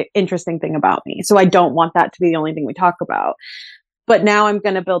least interesting thing about me. So I don't want that to be the only thing we talk about. But now I'm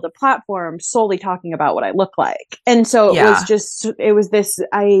going to build a platform solely talking about what I look like. And so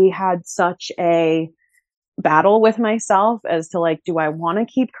I had such a battle with myself as to like, do I want to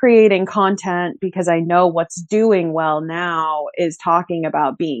keep creating content because I know what's doing well now is talking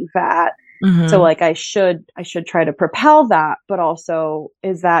about being fat. Mm-hmm. So like I should try to propel that, but also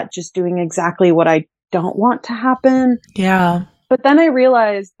is that just doing exactly what I don't want to happen? Yeah. But then I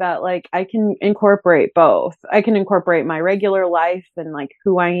realized that like I can incorporate both. I can incorporate my regular life and like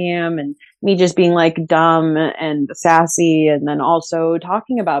who I am and me just being like dumb and sassy, and then also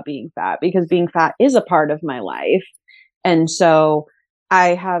talking about being fat, because being fat is a part of my life. And so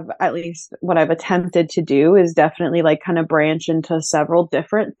I have, at least what I've attempted to do is definitely like kind of branch into several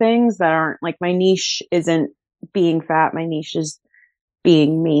different things that aren't like, my niche isn't being fat. My niche is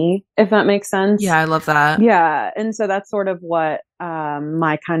being me, if that makes sense. Yeah, I love that. Yeah. And so that's sort of what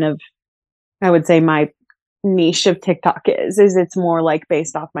my kind of, I would say my niche of TikTok is it's more like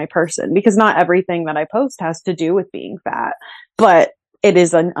based off my person, because not everything that I post has to do with being fat, but it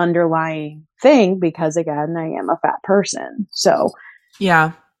is an underlying thing because again, I am a fat person. So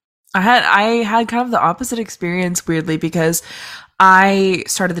yeah, I had kind of the opposite experience, weirdly, because I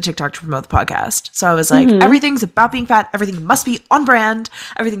started the TikTok to promote the podcast. So I was like, everything's about being fat. Everything must be on brand.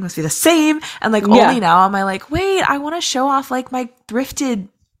 Everything must be the same. And like, only now am I like, wait, I want to show off like my thrifted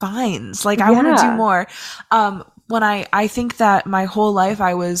finds. Like I want to do more. When I think that my whole life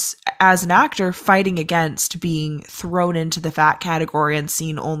I was, as an actor, fighting against being thrown into the fat category and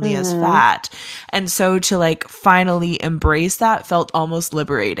seen only as fat. And so to like finally embrace that felt almost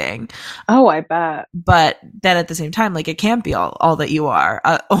liberating. Oh, I bet. But then at the same time, like it can't be all that you are,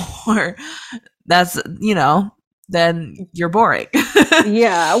 or that's, then you're boring.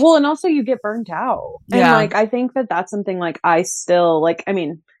 Yeah. Well, and also you get burnt out. And like, I think that that's something like I still like, I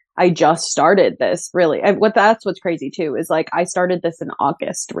mean, I just started this really. That's what's crazy too, is like I started this in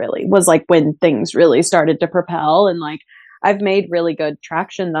August, really was like when things really started to propel, and like I've made really good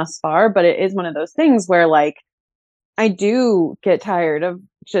traction thus far, but it is one of those things where like I do get tired of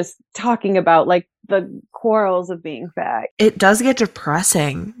just talking about like the quarrels of being fat. It does get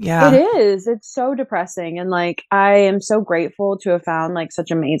depressing. It Yeah. is. It's so depressing. And like, I am so grateful to have found like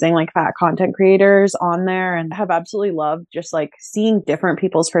such amazing, like fat content creators on there and have absolutely loved just like seeing different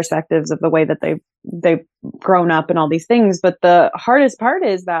people's perspectives of the way that they've grown up and all these things. But the hardest part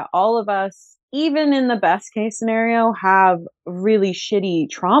is that all of us, even in the best case scenario, have really shitty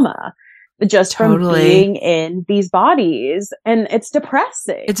trauma just from Totally. being in these bodies. And it's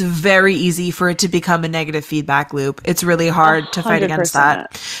depressing. It's very easy for it to become a negative feedback loop. It's really hard to fight against 100%.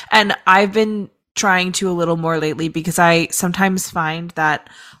 that. And I've been trying to a little more lately because I sometimes find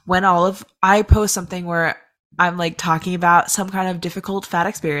that when I post something where I'm like talking about some kind of difficult fat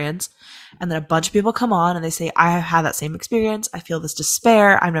experience, and then a bunch of people come on and they say, I have had that same experience. I feel this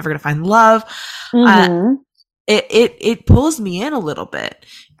despair. I'm never going to find love. Mm-hmm. It pulls me in a little bit,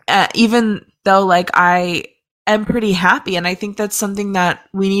 even though like I am pretty happy. And I think that's something that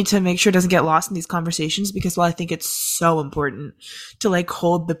we need to make sure doesn't get lost in these conversations, because while I think it's so important to like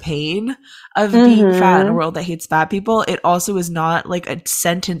hold the pain of being fat in a world that hates fat people, it also is not like a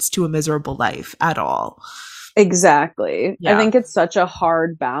sentence to a miserable life at all. Exactly. Yeah. I think it's such a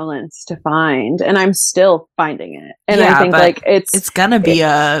hard balance to find, and I'm still finding it. And Yeah, I think but like it's gonna be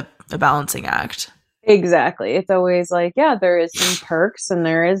a balancing act. exactly. It's always like, yeah, there is some perks and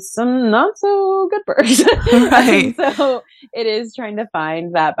there is some not so good perks. Right. And so it is trying to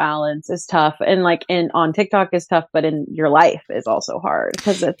find that balance is tough. And like on TikTok is tough, but in your life is also hard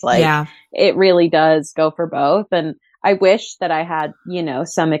because it's like, Yeah. it really does go for both. And I wish that I had,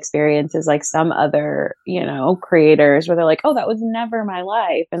 some experiences like some other, creators where they're like, oh, that was never my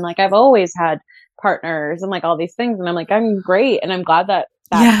life. And like, I've always had partners and like all these things. And I'm like, I'm great. And I'm glad that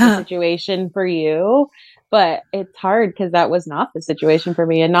that's the situation for you. But it's hard because that was not the situation for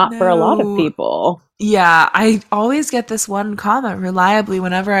me and not for a lot of No. people. Yeah, I always get this one comment reliably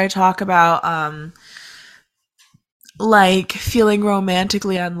whenever I talk about like feeling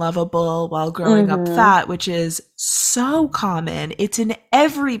romantically unlovable while growing up Mm-hmm. fat, which is so common. It's in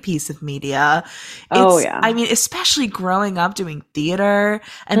every piece of media. Oh, yeah. I mean, especially growing up doing theater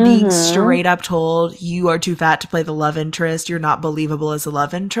and being Mm-hmm. straight up told you are too fat to play the love interest. You're not believable as a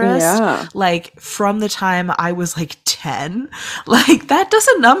love interest. Yeah. Like from the time I was like 10, like that does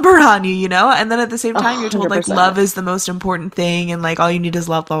a number on you, you know? And then at the same time, you're told like 100%. love is the most important thing and like all you need is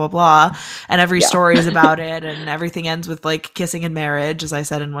love, blah, blah, blah. And every Yeah. story is about it and everything ends with like kissing and marriage, as I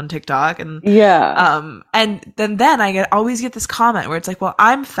said in one TikTok. And Yeah. and then I always get this comment where it's like, well,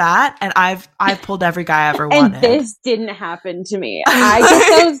 I'm fat and I've pulled every guy I ever And wanted. this didn't happen to me. I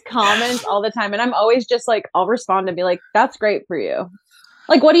get those comments all the time, and I'm always just like, I'll respond and be like, that's great for you.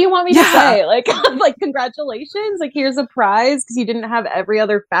 Like, what do you want me to say? Like, like, congratulations. Like, here's a prize because you didn't have every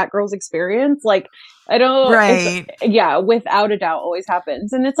other fat girl's experience. Like, I don't, Right. yeah, without a doubt always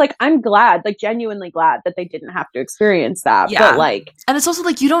happens. And it's like, I'm glad, like genuinely glad that they didn't have to experience that. Yeah. But like, and it's also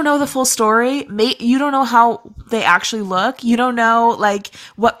like, you don't know the full story. You don't know how they actually look. You don't know like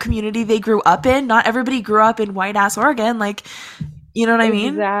what community they grew up in. Not everybody grew up in white ass Oregon. Like, you know what I mean?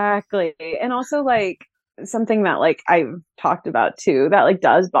 Exactly. And also like, something that like I've talked about too that like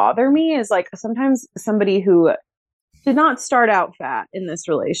does bother me is like sometimes somebody who did not start out fat in this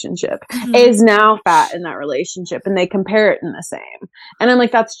relationship is now fat in that relationship and they compare it in the same. And I'm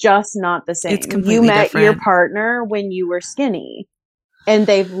like, that's just not the same. It's completely You met different. your partner when you were skinny and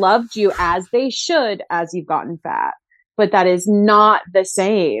they've loved you as they should as you've gotten fat, but that is not the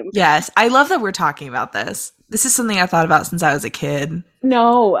same. Yes. I love that we're talking about this. This is something I thought about since I was a kid.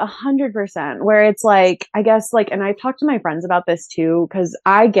 No, 100%. Where it's like, I guess like, and I talk to my friends about this too, because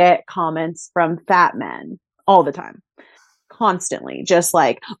I get comments from fat men all the time, constantly, just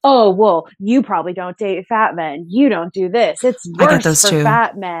like, oh, well, you probably don't date fat men. You don't do this. It's I get worse those for too.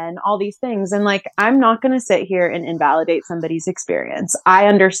 fat men, all these things. And like, I'm not going to sit here and invalidate somebody's experience. I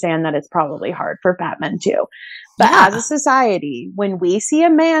understand that it's probably hard for fat men too. But Yeah. as a society, when we see a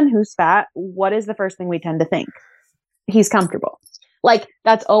man who's fat, what is the first thing we tend to think? He's comfortable. Like,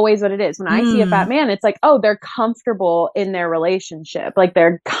 that's always what it is. When I see a fat man, it's like, oh, they're comfortable in their relationship. Like,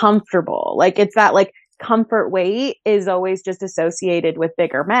 they're comfortable. Like, it's that, like, comfort weight is always just associated with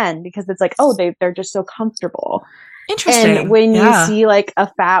bigger men because it's like, oh, they're just so comfortable. Interesting. And when you see, like, a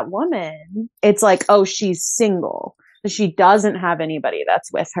fat woman, it's like, oh, she's single. She doesn't have anybody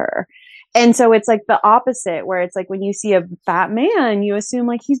that's with her. And so it's like the opposite, where it's like when you see a fat man, you assume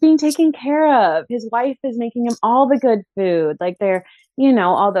like he's being taken care of. His wife is making him all the good food, like they're,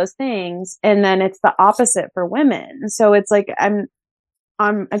 all those things. And then it's the opposite for women. So it's like, I'm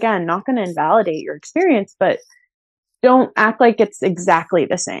again, not going to invalidate your experience, but don't act like it's exactly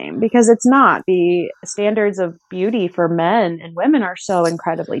the same, because it's not. The standards of beauty for men and women are so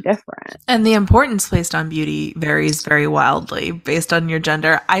incredibly different. And the importance placed on beauty varies very wildly based on your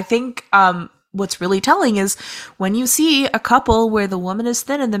gender. I think what's really telling is when you see a couple where the woman is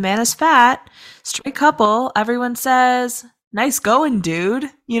thin and the man is fat, straight couple, everyone says, nice going, dude.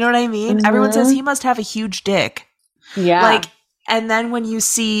 You know what I mean? Mm-hmm. Everyone says he must have a huge dick. Yeah. Like, and then when you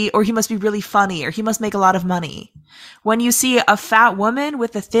see, or he must be really funny, or he must make a lot of money. When you see a fat woman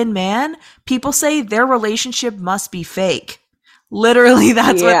with a thin man, people say their relationship must be fake. Literally,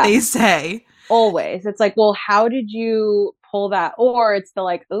 that's what they say. Always. It's like, well, how did you pull that? Or it's the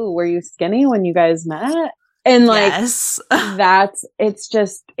like, oh, were you skinny when you guys met? And like, yes.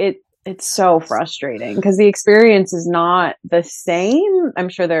 It's so frustrating because the experience is not the same. I'm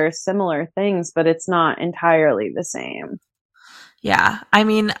sure there are similar things, but it's not entirely the same. Yeah. I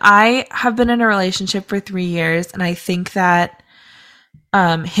mean, I have been in a relationship for 3 years, and I think that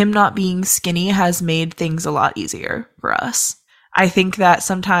him not being skinny has made things a lot easier for us. I think that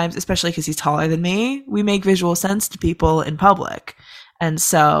sometimes, especially because he's taller than me, we make visual sense to people in public. And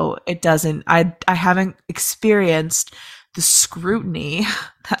so it doesn't, I haven't experienced the scrutiny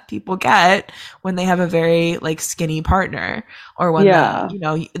that people get when they have a very like skinny partner, or when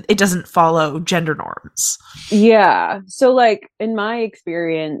it doesn't follow gender norms. Yeah. So like in my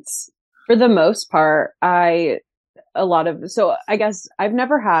experience, for the most part, so I guess I've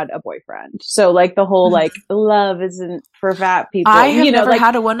never had a boyfriend. So like the whole like love isn't for fat people. I have never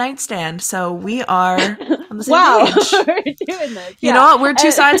had a one night stand, so we are on the same page. We're doing this. You know what? We're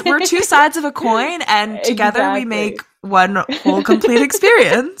two sides of a coin, and together we make one whole complete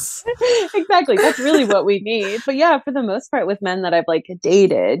experience. Exactly. That's really what we need. But yeah, for the most part with men that I've like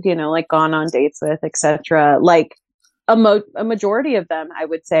dated, like gone on dates with, etc., like a majority of them, I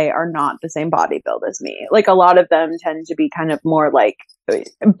would say, are not the same body build as me. Like a lot of them tend to be kind of more like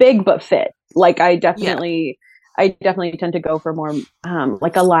big but fit. Like I definitely tend to go for more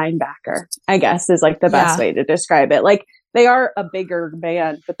like a linebacker, I guess is like the best way to describe it. Like they are a bigger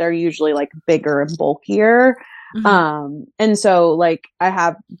man, but they're usually like bigger and bulkier. Mm-hmm. And so like I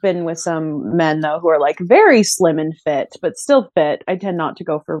have been with some men though who are like very slim and fit, but still fit. I tend not to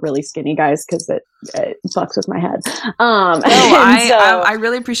go for really skinny guys because it fucks with my head. I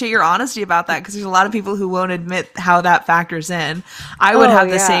really appreciate your honesty about that, because there's a lot of people who won't admit how that factors in. I would have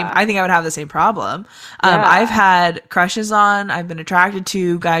the same. I think I would have the same problem. I've had crushes on. I've been attracted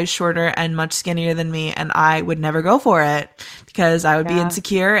to guys shorter and much skinnier than me, and I would never go for it because I would be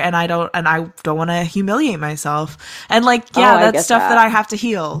insecure, and I don't want to humiliate myself. And like, that's stuff that I have to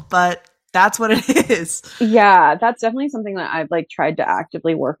heal, but that's what it is. Yeah, that's definitely something that I've like tried to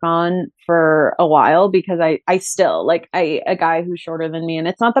actively work on for a while, because I still like a guy who's shorter than me, and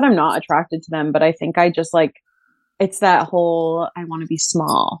it's not that I'm not attracted to them, but I think I just like, it's that whole, I want to be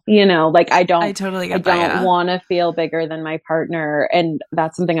small, like I don't want to feel bigger than my partner. And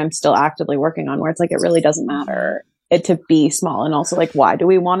that's something I'm still actively working on, where it's like, it really doesn't matter it to be small. And also like, why do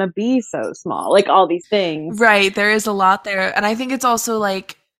we want to be so small? Like all these things. Right. There is a lot there. And I think it's also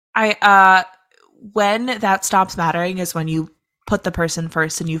like, when that stops mattering is when you put the person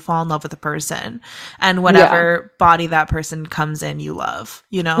first and you fall in love with the person, and whatever body that person comes in, you love,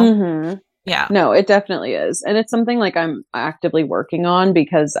 Mm-hmm. Yeah. No, it definitely is. And it's something like I'm actively working on,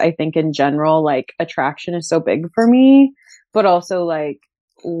 because I think in general, like attraction is so big for me, but also like,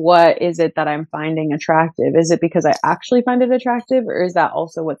 what is it that I'm finding attractive? Is it because I actually find it attractive, or is that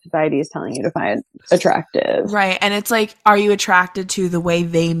also what society is telling you to find attractive? Right. And it's like, are you attracted to the way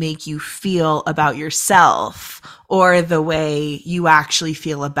they make you feel about yourself, or the way you actually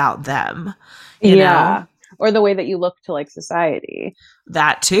feel about them? You know? Or the way that you look to like society.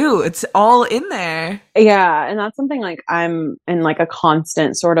 That too. It's all in there. Yeah. And that's something like I'm in like a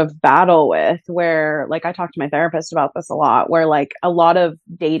constant sort of battle with, where like I talk to my therapist about this a lot, where like a lot of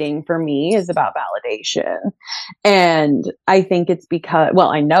dating for me is about validation. And I think it's because, well,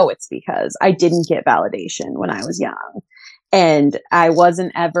 I know it's because I didn't get validation when I was young. And I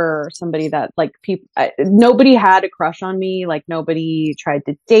wasn't ever somebody that like nobody had a crush on me. Like nobody tried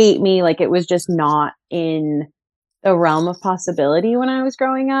to date me. Like it was just not in the realm of possibility when I was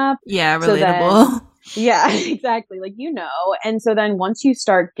growing up. Yeah. Relatable. Yeah, exactly. Like, and so then once you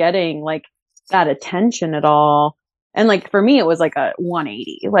start getting like that attention at all, and like for me, it was like a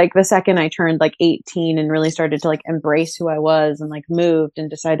 180. Like the second I turned like 18 and really started to like embrace who I was, and like moved and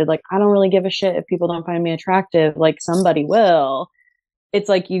decided like, I don't really give a shit if people don't find me attractive, like somebody will. It's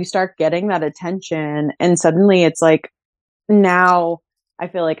like you start getting that attention, and suddenly it's like, now I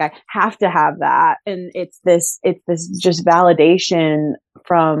feel like I have to have that. And it's this just validation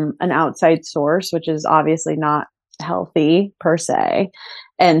from an outside source, which is obviously not healthy per se.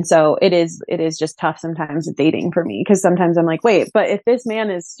 And so it is just tough sometimes dating for me, because sometimes I'm like, wait, but if this man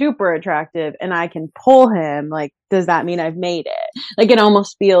is super attractive and I can pull him, like, does that mean I've made it? Like, it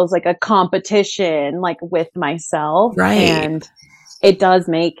almost feels like a competition, like, with myself. Right. And it does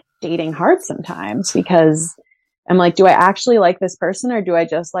make dating hard sometimes, because I'm like, do I actually like this person, or do I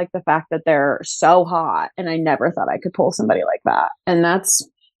just like the fact that they're so hot and I never thought I could pull somebody like that? And that's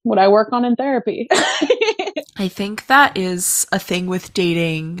what I work on in therapy. I think that is a thing with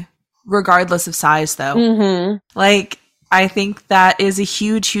dating, regardless of size, though. Mm-hmm. Like, I think that is a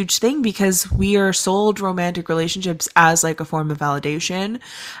huge, huge thing, because we are sold romantic relationships as like a form of validation,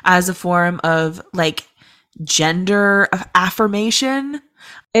 as a form of like gender affirmation.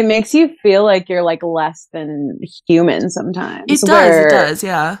 It makes you feel like you're like less than human sometimes. It does,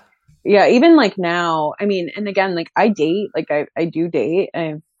 yeah. Yeah, even like now, I mean, and again, like I date, like I do date.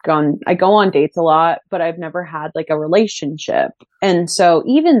 I go on dates a lot, but I've never had like a relationship. And so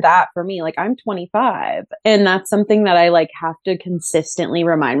even that for me, like I'm 25, and that's something that I like have to consistently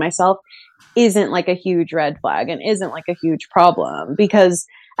remind myself isn't like a huge red flag and isn't like a huge problem, because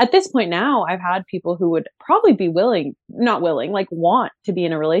at this point now I've had people who would probably be not willing, like want to be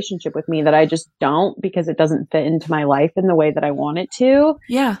in a relationship with me, that I just don't, because it doesn't fit into my life in the way that I want it to.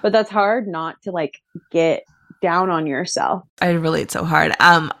 Yeah. But that's hard not to like get down on yourself. I relate so hard.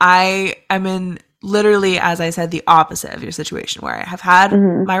 I am in literally, as I said, the opposite of your situation, where I have had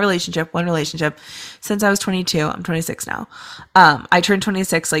one relationship since I was 22. I'm 26 now. I turned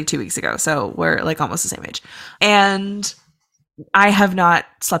 26 like 2 weeks ago. So we're like almost the same age. And I have not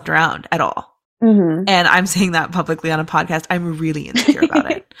slept around at all. And I'm saying that publicly on a podcast. I'm really insecure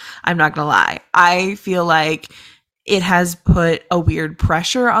about it. I'm not going to lie. I feel like it has put a weird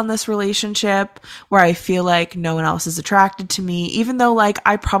pressure on this relationship, where I feel like no one else is attracted to me, even though like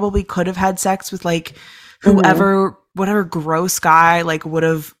I probably could have had sex with like whoever, whatever gross guy like would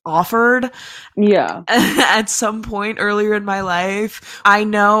have offered. Yeah. At some point earlier in my life. I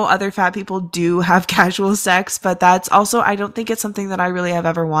know other fat people do have casual sex, but that's also, I don't think it's something that I really have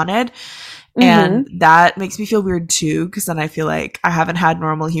ever wanted. And that makes me feel weird too, because then I feel like I haven't had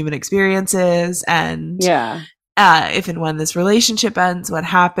normal human experiences. And yeah. If and when this relationship ends, what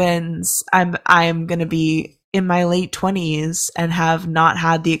happens? I'm going to be in my late 20s and have not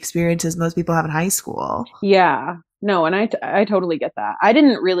had the experiences most people have in high school. Yeah. No, and I totally get that. I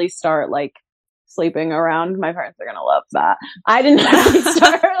didn't really start like sleeping around. My parents are going to love that. I didn't really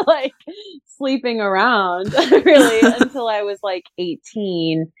start like sleeping around really until I was like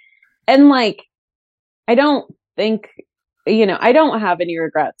 18. And like, I don't think, I don't have any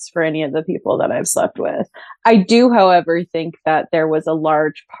regrets for any of the people that I've slept with. I do, however, think that there was a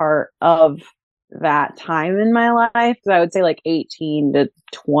large part of that time in my life, I would say like 18 to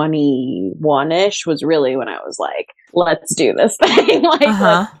 21-ish was really when I was like, let's do this thing. Like,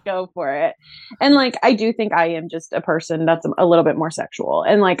 let's go for it. And like, I do think I am just a person that's a little bit more sexual.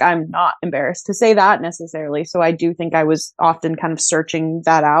 And like, I'm not embarrassed to say that necessarily. So I do think I was often kind of searching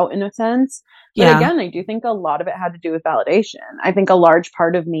that out in a sense. But again, I do think a lot of it had to do with validation. I think a large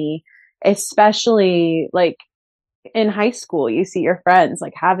part of me, especially like in high school, you see your friends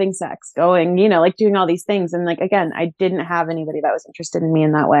like having sex, going, like doing all these things. And like, again, I didn't have anybody that was interested in me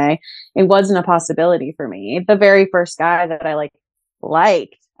in that way. It wasn't a possibility for me. The very first guy that I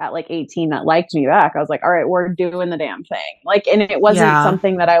liked at like 18 that liked me back, I was like, all right, we're doing the damn thing. Like, and it wasn't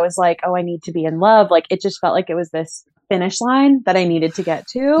something that I was like, oh, I need to be in love. Like, it just felt like it was this finish line that I needed to get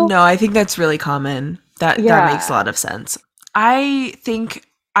to. No, I think that's really common. That makes a lot of sense. I think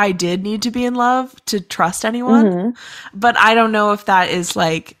I did need to be in love to trust anyone, but I don't know if that is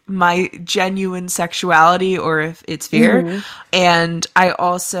like my genuine sexuality or if it's fear. And I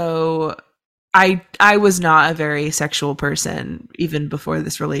also, I was not a very sexual person even before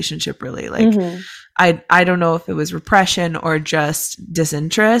this relationship, really. Like, I don't know if it was repression or just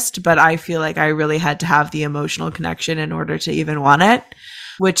disinterest, but I feel like I really had to have the emotional connection in order to even want it,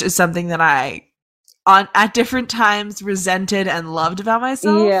 which is something that I at different times resented and loved about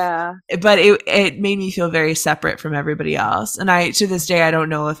myself. Yeah. But it made me feel very separate from everybody else. And to this day, I don't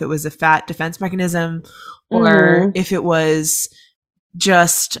know if it was a fat defense mechanism or if it was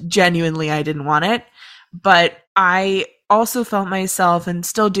just genuinely I didn't want it. But I also felt myself, and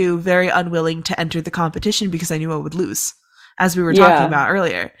still do, very unwilling to enter the competition because I knew I would lose, as we were talking about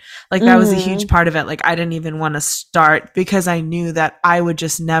earlier. Like, that was a huge part of it. Like, I didn't even want to start because I knew that I would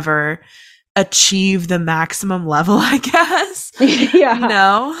just never achieve the maximum level, I guess.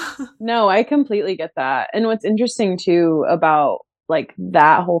 No, I completely get that. And what's interesting too about like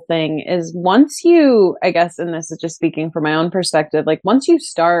that whole thing is once you, I guess, and this is just speaking from my own perspective, like once you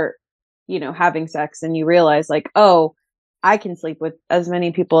start, having sex and you realize like, oh, I can sleep with as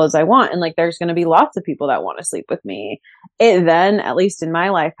many people as I want. And like, there's going to be lots of people that want to sleep with me. It then, at least in my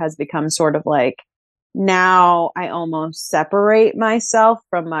life, has become sort of like, now I almost separate myself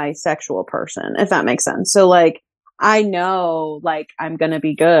from my sexual person, if that makes sense. So like, I know like I'm going to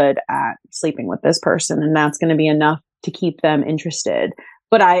be good at sleeping with this person and that's going to be enough to keep them interested.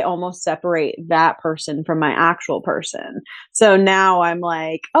 But I almost separate that person from my actual person. So now I'm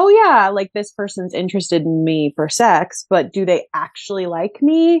like, oh yeah, like this person's interested in me for sex, but do they actually like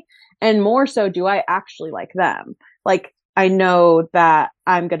me? And more so, do I actually like them? Like, I know that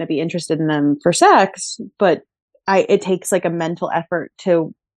I'm going to be interested in them for sex, but it takes like a mental effort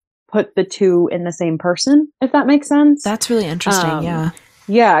to put the two in the same person, if that makes sense. That's really interesting. Yeah.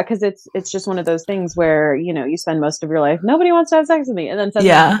 Yeah, because it's just one of those things where, you spend most of your life, nobody wants to have sex with me. And then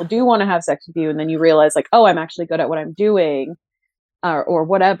suddenly people do want to have sex with you. And then you realize like, oh, I'm actually good at what I'm doing or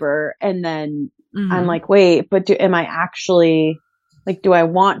whatever. And then I'm like, wait, but am I actually like, do I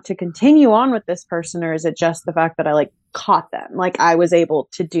want to continue on with this person? Or is it just the fact that I like caught them? Like I was able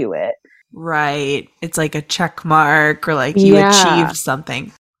to do it. Right. It's like a check mark or like you achieved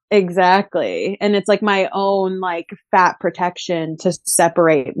something. Exactly. And it's like my own like fat protection to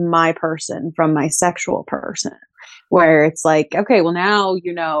separate my person from my sexual person, where it's like, okay, well now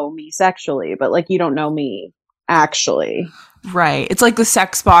you know me sexually, but like you don't know me actually. Right. It's like the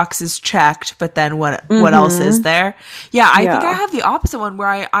sex box is checked, but then what else is there? Yeah, I think I have the opposite one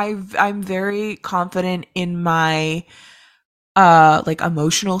where I'm very confident in my like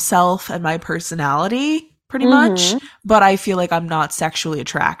emotional self and my personality pretty much, but I feel like I'm not sexually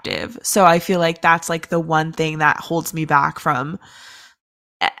attractive. So I feel like that's like the one thing that holds me back from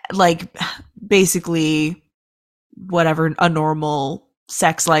like basically whatever a normal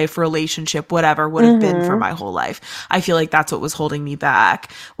sex life, relationship, whatever would have been for my whole life. I feel like that's what was holding me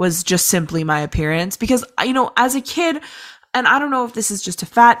back, was just simply my appearance. Because, as a kid, and I don't know if this is just a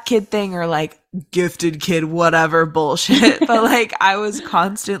fat kid thing or like gifted kid, whatever bullshit, but like I was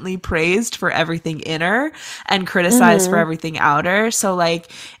constantly praised for everything inner and criticized for everything outer. So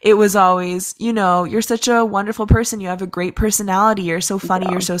like it was always, you're such a wonderful person. You have a great personality. You're so funny.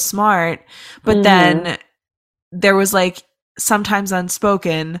 You're so smart. But then there was like sometimes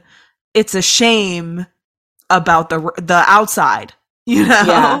unspoken, it's a shame about the outside.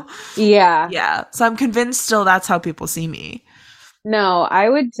 Yeah. So I'm convinced still that's how people see me. No, I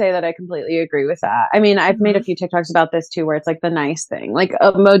would say that I completely agree with that. I mean, I've made a few TikToks about this too, where it's like the nice thing. Like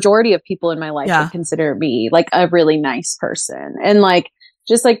a majority of people in my life would consider me like a really nice person and like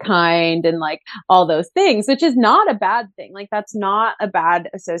just like kind and like all those things, which is not a bad thing. Like that's not a bad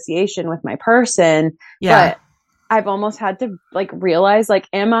association with my person. But I've almost had to like realize like,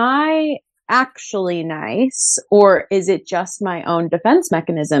 am I actually nice, or is it just my own defense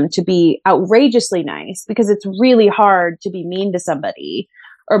mechanism to be outrageously nice? Because it's really hard to be mean to somebody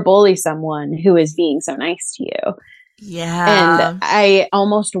or bully someone who is being so nice to you. Yeah. And I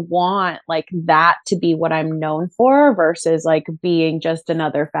almost want like that to be what I'm known for versus like being just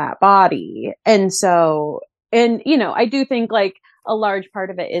another fat body. And so, I do think like a large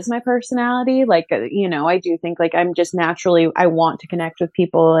part of it is my personality. Like, I do think like I'm just naturally, I want to connect with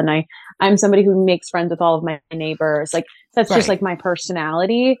people, and I'm somebody who makes friends with all of my neighbors. Like that's just like my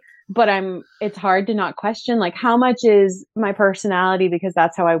personality. But it's hard to not question like how much is my personality because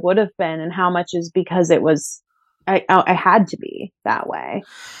that's how I would have been, and how much is because it was, I had to be that way.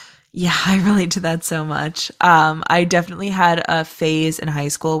 Yeah, I relate to that so much. I definitely had a phase in high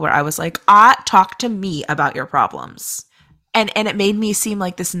school where I was like, talk to me about your problems. And it made me seem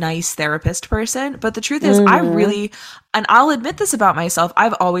like this nice therapist person. But the truth is, I really, and I'll admit this about myself,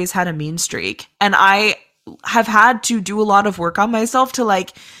 I've always had a mean streak. And I have had to do a lot of work on myself to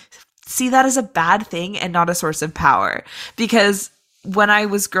like see that as a bad thing and not a source of power. Because when I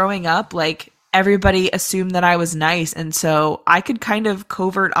was growing up, like everybody assumed that I was nice. And so I could kind of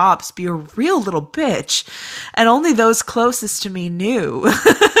covert ops be a real little bitch. And only those closest to me knew.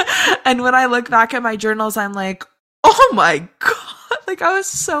 And when I look back at my journals, I'm like, oh my God. Like I was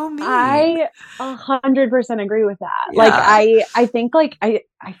so mean. I 100% agree with that. Yeah. Like I think like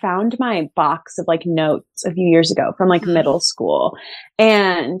I found my box of like notes a few years ago from like middle school,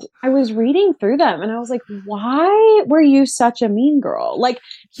 and I was reading through them and I was like, why were you such a mean girl? Like,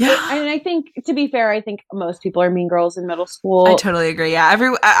 and I think to be fair, I think most people are mean girls in middle school. I totally agree.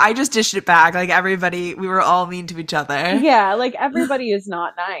 Yeah. I just dished it back. Like everybody, we were all mean to each other. Yeah. Like everybody is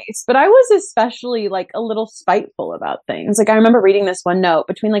not nice, but I was especially like a little spiteful about things. Like I remember reading this one note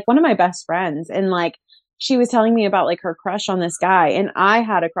between like one of my best friends, and like she was telling me about like her crush on this guy, and I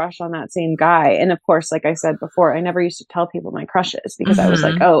had a crush on that same guy. And of course, like I said before, I never used to tell people my crushes because I was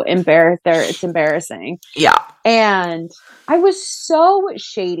like, oh, embarrassed there, it's embarrassing. Yeah. And I was so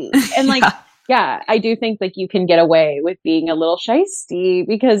shady. And like, yeah, I do think like you can get away with being a little shisty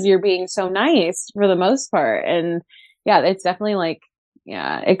because you're being so nice for the most part. And yeah, it's definitely like,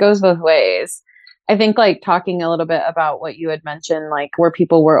 yeah, it goes both ways. I think like talking a little bit about what you had mentioned, like where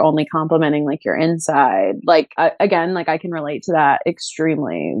people were only complimenting like your inside, like again, like I can relate to that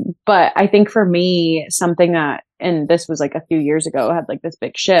extremely. But I think for me, something that, and this was like a few years ago, had like this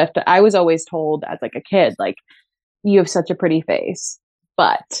big shift. I was always told as like a kid, like, you have such a pretty face,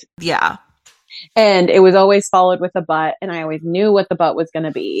 but yeah. And it was always followed with a but, and I always knew what the but was going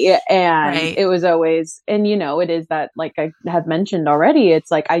to be. And it was always, and you know, it is that, like I have mentioned already, it's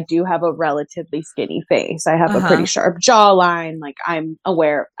like I do have a relatively skinny face. I have a pretty sharp jawline. Like I'm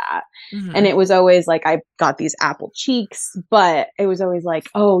aware of that. And it was always like, I got these apple cheeks, but it was always like,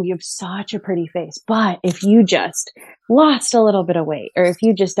 oh, you have such a pretty face. But if you just lost a little bit of weight, or if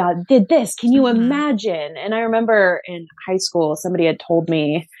you just did this, can you imagine? And I remember in high school, somebody had told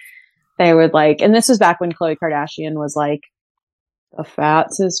me, they would like, and this was back when Khloe Kardashian was like a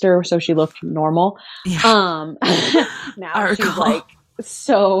fat sister, so she looked normal. Yeah. Now she's like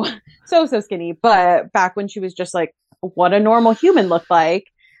so skinny, but back when she was just like what a normal human looked like,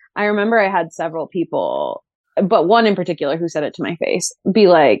 I remember I had several people, but one in particular who said it to my face, be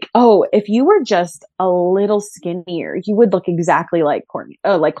like, oh, if you were just a little skinnier, you would look exactly like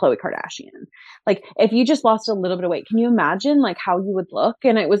like Khloe Kardashian. Like if you just lost a little bit of weight, can you imagine like how you would look?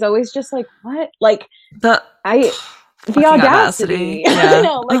 And it was always just like, what? Like the audacity. Yeah. I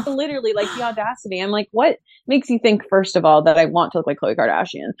know, like literally like the audacity. I'm like, what makes you think, first of all, that I want to look like Khloe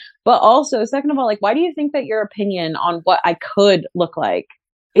Kardashian? But also, second of all, like, why do you think that your opinion on what I could look like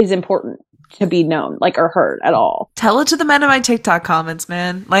is important to be known, like, or heard at all? Tell it to the men in my TikTok comments,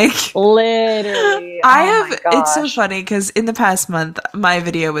 man. Like literally, it's so funny because in the past month, my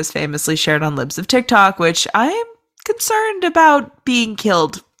video was famously shared on Libs of TikTok, which I'm concerned about being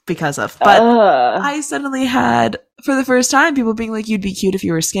killed because of. But I suddenly had, for the first time, people being like, you'd be cute if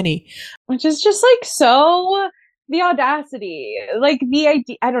you were skinny. Which is just like so... the audacity, like the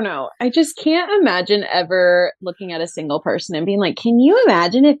idea, I don't know. I just can't imagine ever looking at a single person and being like, can you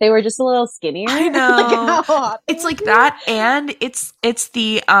imagine if they were just a little skinnier? I know. Like, it's like that. And it's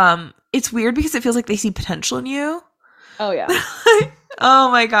the, it's weird because it feels like they see potential in you. Oh yeah. Oh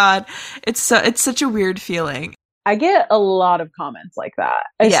my God. It's such a weird feeling. I get a lot of comments like that,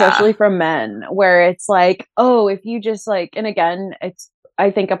 especially from men, where it's like, oh, if you just like, and again, I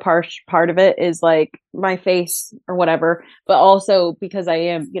think a part of it is like my face or whatever, but also because I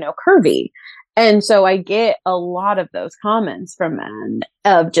am, you know, curvy. And so I get a lot of those comments from men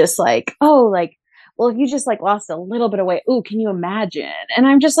of just like, oh, like, well, if you just like lost a little bit of weight, ooh, can you imagine? And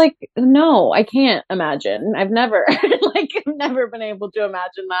I'm just like, no, I can't imagine. I've never been able to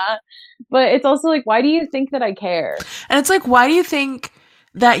imagine that. But it's also like, why do you think that I care? And it's like, why do you think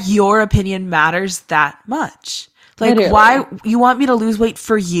that your opinion matters that much? Like, literally. Why you want me to lose weight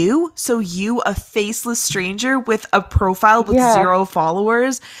for you? So you, a faceless stranger with a profile with 0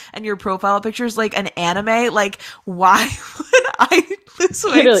 followers, and your profile picture is like an anime? Like, why would I lose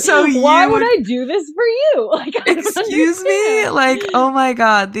weight? Literally. So why would I do this for you? Like, excuse me? Like, oh my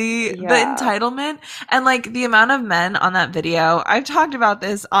God, the entitlement and like the amount of men on that video. I've talked about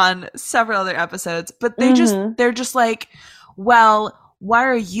this on several other episodes, but they're just like, well, why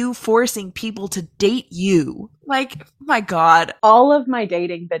are you forcing people to date you? Like, my God. All of my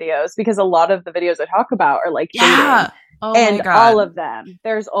dating videos, because a lot of the videos I talk about are like dating. Oh and my God. All of them,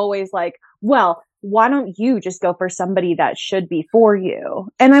 there's always like, well, why don't you just go for somebody that should be for you?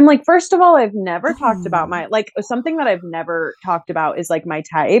 And I'm like, first of all, I've never talked about like something that I've never talked about is like my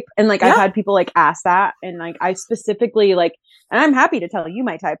type. And like, I've had people like ask that. And like, I specifically like, and I'm happy to tell you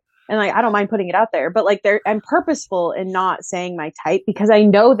my type. And like, I don't mind putting it out there, but like I'm purposeful in not saying my type because I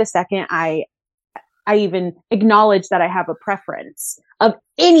know the second I even acknowledge that I have a preference of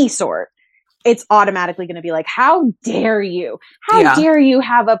any sort, it's automatically going to be like, how dare you? How dare you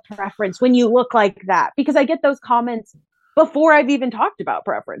have a preference when you look like that? Because I get those comments before I've even talked about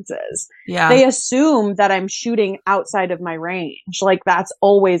preferences. Yeah. They assume that I'm shooting outside of my range. Like that's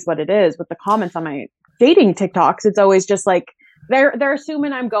always what it is with the comments on my dating TikToks. It's always just like, they're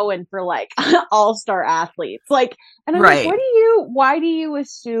assuming I'm going for like all-star athletes. Like, and I'm like, why do you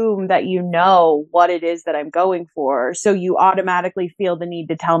assume that you know what it is that I'm going for? So you automatically feel the need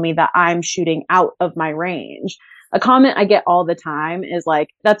to tell me that I'm shooting out of my range. A comment I get all the time is like,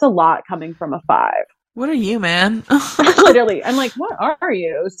 that's a lot coming from a 5. What are you, man? Literally, I'm like, what are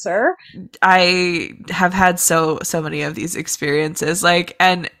you, sir? I have had so many of these experiences, like,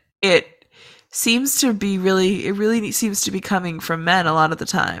 and it it really seems to be coming from men a lot of the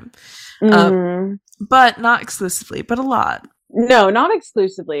time. Um, Mm. but not exclusively, but a lot. No, not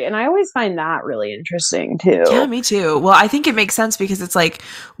exclusively. And I always find that really interesting Yeah, too. me too. Well, I think it makes sense because it's like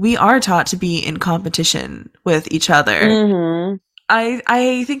we are taught to be in competition with each other. Hmm.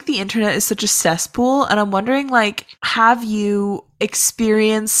 I think the internet is such a cesspool, and I'm wondering, like, have you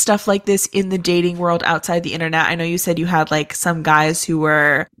experienced stuff like this in the dating world outside the internet? I know you said you had like some guys who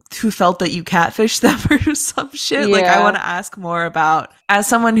felt that you catfished them or some shit. Like, I want Yeah. to ask more about, as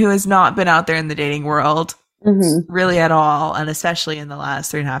someone who has not been out there in the dating world Hmm. really at all, and especially in the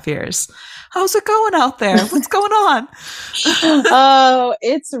last 3.5 years. How's it going out there? What's going on? Oh,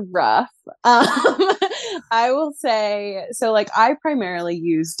 it's rough. Um, I will say, so like I primarily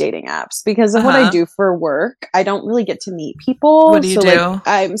use dating apps because of what I Uh-huh. do for work. I don't really get to meet What people. do you So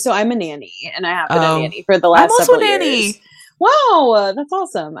like do? I'm a nanny and I have been a Oh, nanny for the I'm last also a several years. nanny. Wow, that's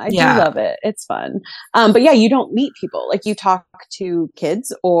awesome. I do Yeah. love it. It's fun. But yeah, you don't meet people. Like you talk to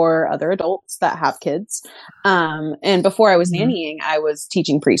kids or other adults that have kids. And before I was Mhm. nannying, I was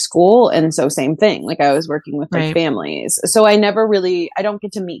teaching preschool. And so same thing. Like I was working with like Right. families. So I don't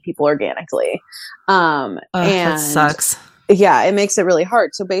get to meet people organically. Ugh, that And sucks. yeah, it makes it really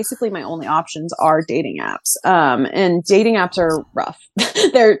hard. So basically my only options are dating apps. And dating apps are rough.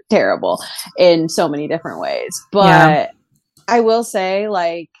 They're terrible in so many different ways. Yeah. But I will say,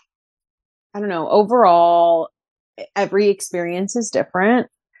 like, I don't know, overall, every experience is different.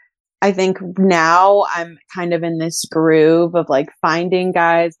 I think now I'm kind of in this groove of like finding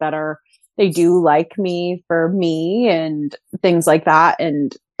guys they do like me for me and things like that.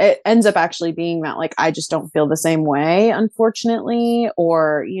 And it ends up actually being that like I just don't feel the same way, unfortunately,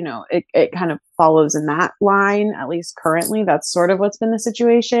 or, it kind of follows in that line, at least currently. That's sort of what's been the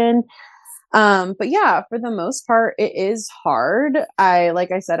situation. But yeah, for the most part, it is hard.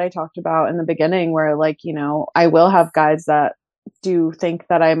 Like I said, I talked about in the beginning where like, I will have guys that do think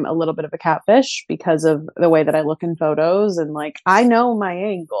that I'm a little bit of a catfish because of the way that I look in photos. And like, I know my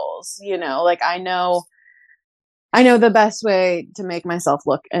angles, like I know the best way to make myself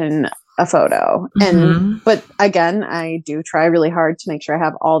look in a photo. Hmm. But again, I do try really hard to make sure I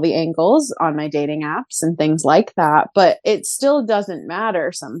have all the angles on my dating apps and things like that. But it still doesn't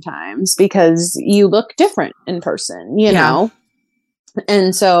matter sometimes because you look different in person, Yeah.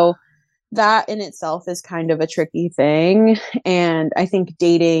 And so that in itself is kind of a tricky thing. And I think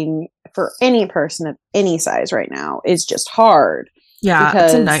dating for any person of any size right now is just hard Yeah.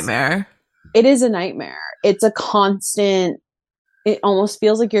 It's a because nightmare. it is a nightmare. It's a constant, it almost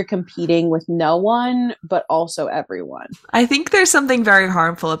feels like you're competing with no one, but also everyone. I think there's something very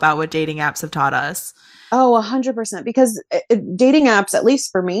harmful about what dating apps have taught us. Oh, 100%. Because dating apps, at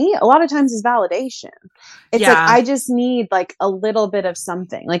least for me, a lot of times is validation. It's like, Yeah. I just need like a little bit of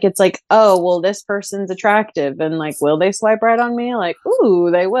something. Like, it's like, oh, well, this person's attractive. And like, will they swipe right on me? Like, ooh,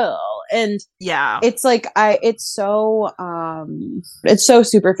 they will. And Yeah. it's like, it's so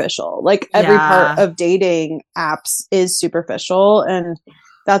superficial. Like, every part Yeah. of dating apps is superficial. And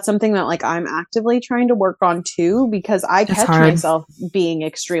that's something that like I'm actively trying to work on too, because I It's catch hard. myself being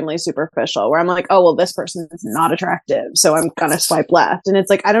extremely superficial where I'm like, oh, well, this person is not attractive. So I'm going to swipe left. And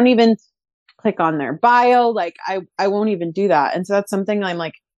it's like, I don't even click on their bio. Like I won't even do that. And so that's something I'm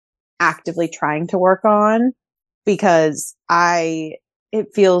like actively trying to work on because it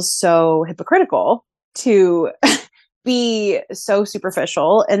feels so hypocritical to be so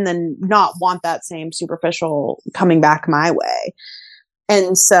superficial and then not want that same superficial coming back my way.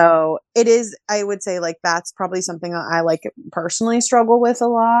 And so it is, I would say like that's probably something that I like personally struggle with a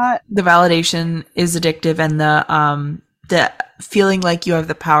lot. The validation is addictive, and the feeling like you have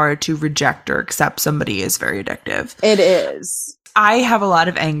the power to reject or accept somebody is very addictive. It is. I have a lot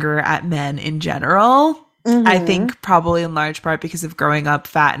of anger at men in general. I Mm-hmm. think probably in large part because of growing up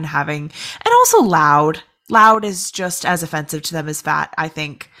fat and and also loud. Loud is just as offensive to them as fat, I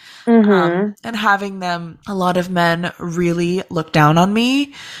think. Mm-hmm. And having a lot of men really look down on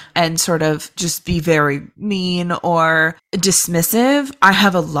me and sort of just be very mean or dismissive, I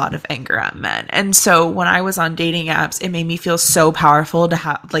have a lot of anger at men. And so when I was on dating apps, it made me feel so powerful to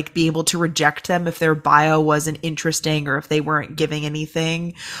have, like, be able to reject them if their bio wasn't interesting or if they weren't giving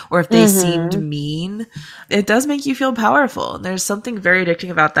anything or if they seemed Mm-hmm. mean. It does make you feel powerful. And there's something very addicting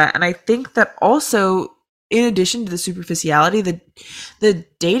about that. And I think that also, in addition to the superficiality, the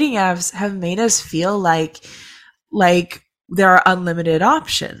dating apps have made us feel like there are unlimited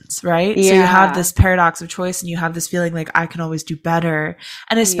options, right? Yeah. So you have this paradox of choice and you have this feeling like I can always do better.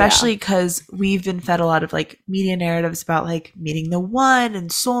 And especially because we've been fed a lot of like media narratives about like meeting the one and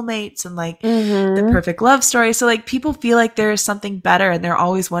soulmates and like the perfect love story. So like people feel like there is something better and they're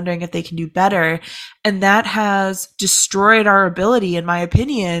always wondering if they can do better. And that has destroyed our ability, in my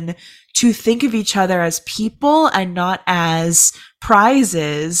opinion, to think of each other as people and not as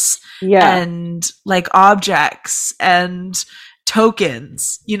prizes and like objects and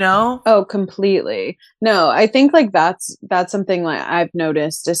tokens, you know? Oh, completely. No, I think like that's something like I've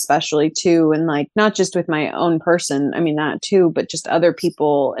noticed, especially too, and like not just with my own person, I mean that too, but just other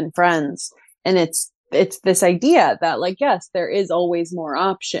people and friends. And it's this idea that like, yes, there is always more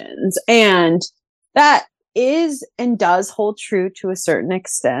options. And that is and does hold true to a certain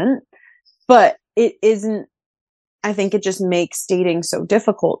extent, but it isn't. I think it just makes dating so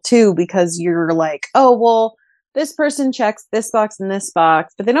difficult too, because you're like, oh, well, this person checks this box and this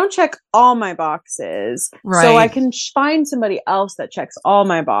box, but they don't check all my boxes. Right. So I can find somebody else that checks all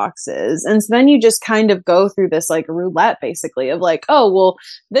my boxes. And so then you just kind of go through this like roulette basically of like, oh, well,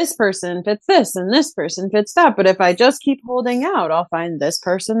 this person fits this and this person fits that. But if I just keep holding out, I'll find this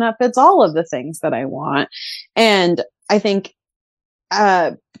person that fits all of the things that I want. And I think,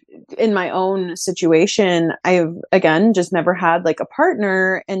 in my own situation, I've again just never had like a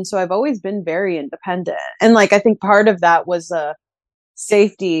partner. And so I've always been very independent. And like I think part of that was a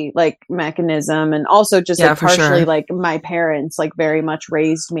safety like mechanism, and also just like partially like my parents like very much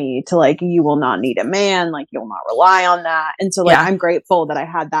raised me to like, you will not need a man, like you'll not rely on that. And so like I'm grateful that I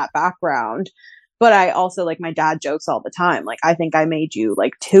had that background. But I also like, my dad jokes all the time, like, I think I made you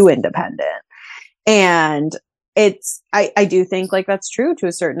like too independent. And I do think like that's true to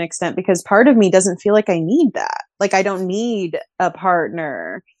a certain extent, because part of me doesn't feel like I need that. Like I don't need a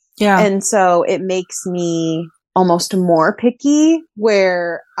partner. Yeah. And so it makes me almost more picky,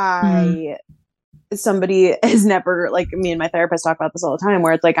 where somebody has never, like, me and my therapist talk about this all the time,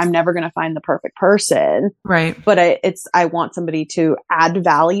 where it's like, I'm never going to find the perfect person. Right. But I want somebody to add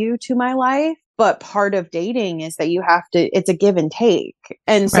value to my life. But part of dating is that you have to, it's a give and take.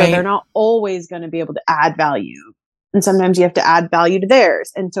 And so they're not always going to be able to add value. And sometimes you have to add value to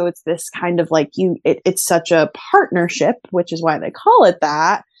theirs. And so it's this kind of like it's such a partnership, which is why they call it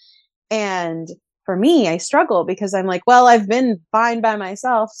that. And for me, I struggle because I'm like, well, I've been fine by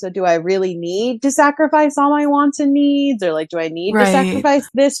myself. So do I really need to sacrifice all my wants and needs? Or like, do I need to sacrifice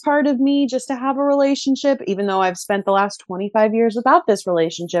this part of me just to have a relationship? Even though I've spent the last 25 years without this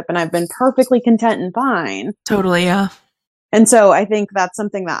relationship and I've been perfectly content and fine. Totally. Yeah. And so I think that's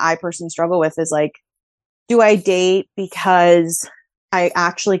something that I personally struggle with, is like, do I date because I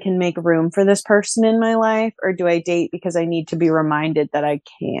actually can make room for this person in my life, or do I date because I need to be reminded that I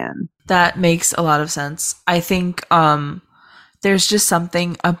can? That makes a lot of sense. I think there's just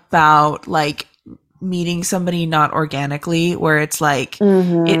something about like meeting somebody not organically, where it's like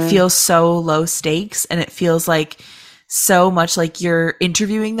it feels so low stakes, and it feels like so much like you're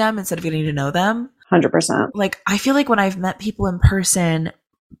interviewing them instead of getting to know them. 100%. Like I feel like when I've met people in person,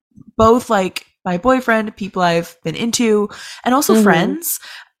 both like my boyfriend, people I've been into, and also friends,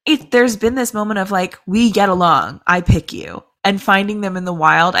 there's been this moment of like, we get along, I pick you. And finding them in the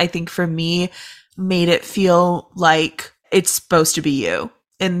wild, I think for me, made it feel like it's supposed to be you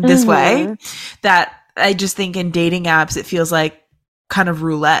in this way, that I just think in dating apps, it feels like kind of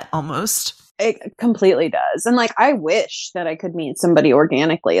roulette almost. It completely does. And like, I wish that I could meet somebody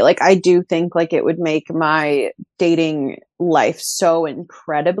organically. Like, I do think like it would make my dating life so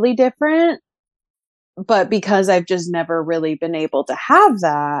incredibly different. But because I've just never really been able to have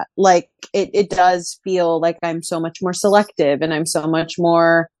that, like it does feel like I'm so much more selective, and I'm so much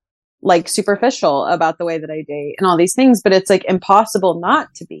more like superficial about the way that I date and all these things. But it's like impossible not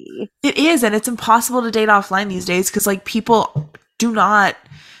to be. It is. And it's impossible to date offline these days, because like people do not,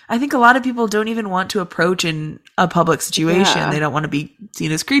 I think a lot of people don't even want to approach in a public situation. Yeah. They don't want to be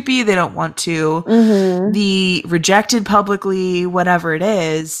seen as creepy. They don't want to be rejected publicly, whatever it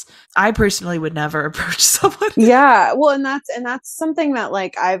is. I personally would never approach someone. Yeah. Well, and that's something that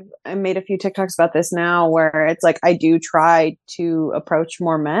like I made a few TikToks about this now, where it's like, I do try to approach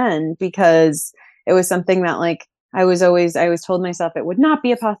more men, because it was something that like, I always told myself it would not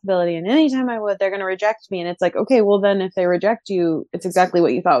be a possibility. And anytime I would, they're going to reject me. And it's like, okay, well then if they reject you, it's exactly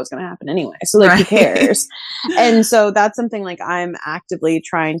what you thought was going to happen anyway. So like, who cares? And so that's something like I'm actively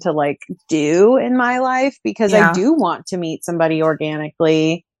trying to like do in my life, because I do want to meet somebody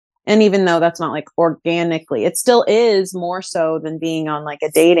organically. And even though that's not like organically, it still is more so than being on like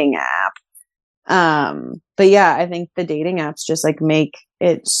a dating app. But yeah, I think the dating apps just like make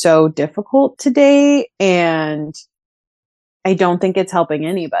it so difficult to date. And I don't think it's helping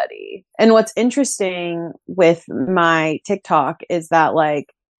anybody. And what's interesting with my TikTok is that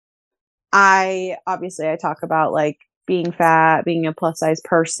like I talk about like being fat, being a plus size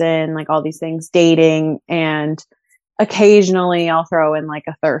person, like all these things, dating, and occasionally I'll throw in like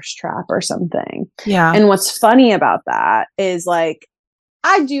a thirst trap or something. Yeah. And what's funny about that is like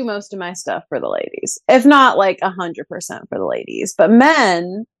I do most of my stuff for the ladies, if not like 100% for the ladies, but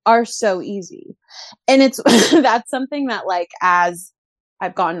men are so easy. And it's that's something that like as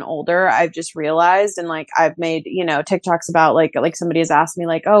I've gotten older, I've just realized, and like I've made, TikToks about like somebody has asked me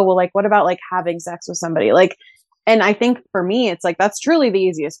like, oh, well, like what about like having sex with somebody? Like, and I think for me, it's like that's truly the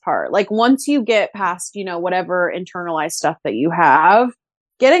easiest part. Like once you get past, whatever internalized stuff that you have,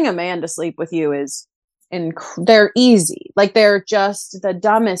 getting a man to sleep with you is they're easy. Like they're just the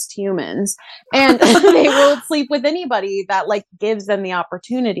dumbest humans, and they will sleep with anybody that like gives them the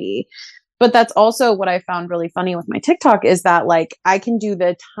opportunity. But that's also what I found really funny with my TikTok is that like I can do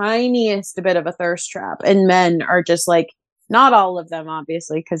the tiniest bit of a thirst trap, and men are just like, not all of them,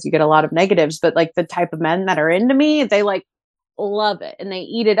 obviously, because you get a lot of negatives, but like the type of men that are into me, they like love it and they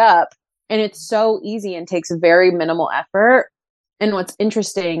eat it up. And it's so easy and takes very minimal effort. And what's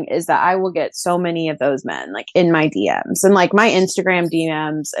interesting is that I will get so many of those men like in my DMs and like my Instagram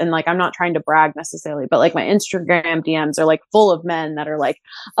DMs. And like, I'm not trying to brag necessarily, but like my Instagram DMs are like full of men that are like,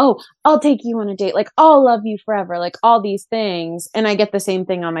 oh, I'll take you on a date. Like, I'll love you forever. Like all these things. And I get the same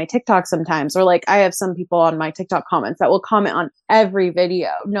thing on my TikTok sometimes, or like I have some people on my TikTok comments that will comment on every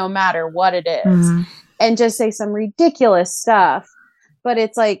video, no matter what it is, and just say some ridiculous stuff. But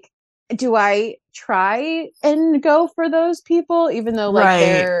it's like, do I try and go for those people, even though like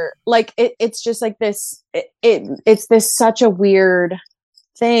they're like, it's just like this, it's this such a weird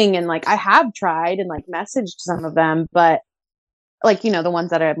thing. And like, I have tried and like messaged some of them, but like, the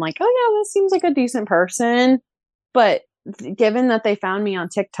ones that I'm like, oh yeah, this seems like a decent person. But given that they found me on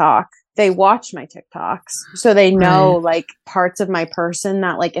TikTok, they watch my TikToks. So they know like parts of my person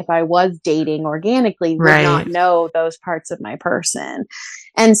that like, if I was dating organically, would not know those parts of my person.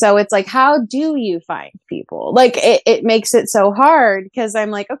 And so it's like, how do you find people? Like it makes it so hard because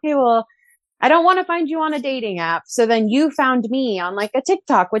I'm like, okay, well, I don't want to find you on a dating app. So then you found me on like a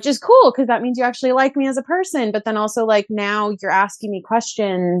TikTok, which is cool because that means you actually like me as a person. But then also like now you're asking me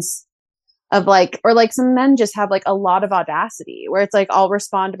questions of like, or like some men just have like a lot of audacity where it's like, I'll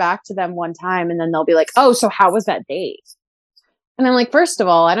respond back to them one time and then they'll be like, oh, so how was that date? And I'm like, first of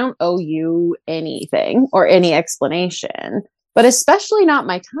all, I don't owe you anything or any explanation, but especially not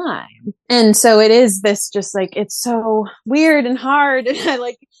my time. And so it is this just like, it's so weird and hard. And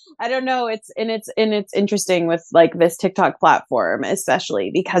I don't know. It's interesting with like this TikTok platform,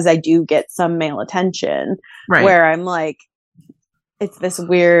 especially because I do get some male attention where I'm like, it's this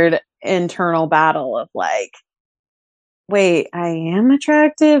weird internal battle of like, wait, I am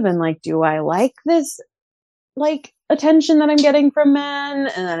attractive. And like, do I like this like attention that I'm getting from men?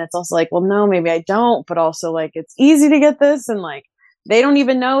 And then it's also like, well, no, maybe I don't, but also like, it's easy to get this. And like, they don't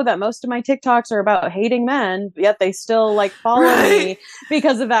even know that most of my TikToks are about hating men, yet they still like follow me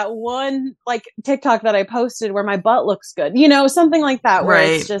because of that one like TikTok that I posted where my butt looks good, something like that, where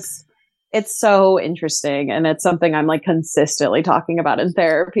it's just, it's so interesting. And it's something I'm like consistently talking about in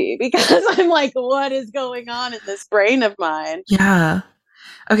therapy because I'm like, what is going on in this brain of mine? Yeah.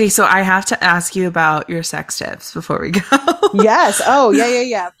 Okay, so I have to ask you about your sex tips before we go. Yes. Oh,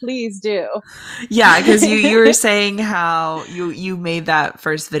 yeah. Please do. Yeah, because you were saying how you made that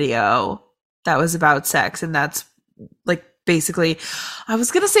first video that was about sex, and that's like basically, I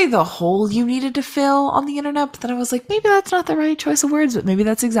was going to say the hole you needed to fill on the internet, but then I was like, maybe that's not the right choice of words, but maybe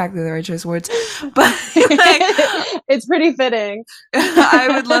that's exactly the right choice of words. But like, it's pretty fitting. I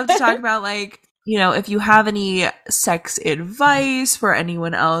would love to talk about like, if you have any sex advice for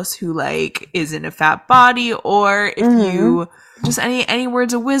anyone else who like is in a fat body, or if you just any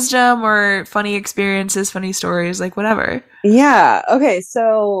words of wisdom or funny experiences, funny stories, like whatever. Yeah. Okay.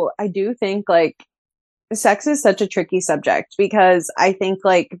 So I do think like sex is such a tricky subject because I think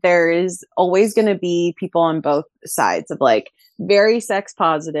like there is always going to be people on both sides of like very sex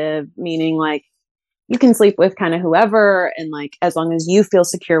positive, meaning like you can sleep with kind of whoever. And like, as long as you feel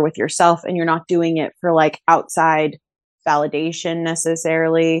secure with yourself and you're not doing it for like outside validation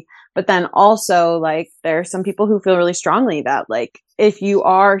necessarily. But then also like, there are some people who feel really strongly that like, if you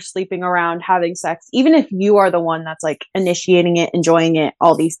are sleeping around having sex, even if you are the one that's like initiating it, enjoying it,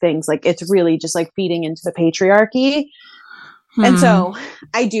 all these things, like it's really just like feeding into the patriarchy. And so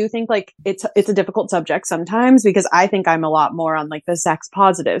I do think like it's a difficult subject sometimes because I think I'm a lot more on like the sex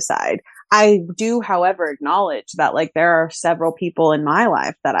positive side. I do, however, acknowledge that like there are several people in my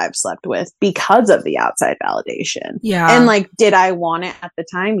life that I've slept with because of the outside validation. Yeah. And like, did I want it at the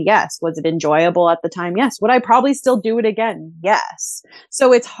time? Yes. Was it enjoyable at the time? Yes. Would I probably still do it again? Yes.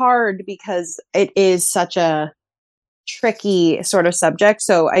 So it's hard because it is such a tricky sort of subject.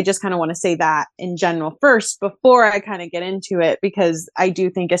 So I just kind of want to say that in general first before I kind of get into it, because I do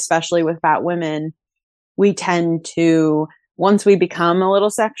think, especially with fat women, we tend to, once we become a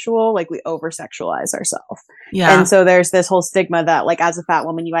little sexual, like we over sexualize ourselves. Yeah. And so there's this whole stigma that like as a fat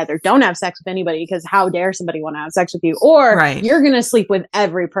woman, you either don't have sex with anybody because how dare somebody want to have sex with you, or you're going to sleep with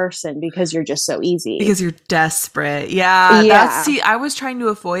every person because you're just so easy. Because you're desperate. Yeah. I was trying to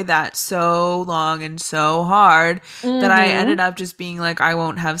avoid that so long and so hard that I ended up just being like, I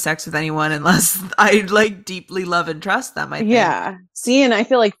won't have sex with anyone unless I like deeply love and trust them, I think. Yeah. See, and I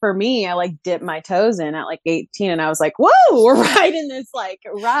feel like for me, I like dipped my toes in at like 18 and I was like, whoa, we're riding this like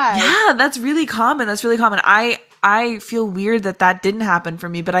ride. Yeah, that's really common. I feel weird that didn't happen for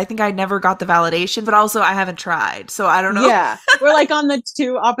me, but I think I never got the validation, but also I haven't tried. So I don't know. Yeah. We're like on the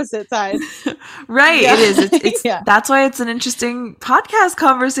two opposite sides. Right. Yeah. It is. It's That's why it's an interesting podcast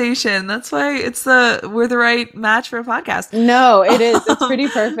conversation. That's why we're the right match for a podcast. No, it is. It's pretty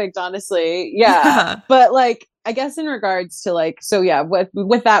perfect, honestly. Yeah. But like, I guess in regards to like, so yeah,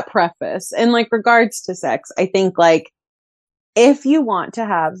 with that preface and like regards to sex, I think like, if you want to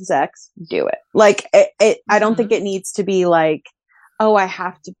have sex, do it. Like I don't think it needs to be like, oh, I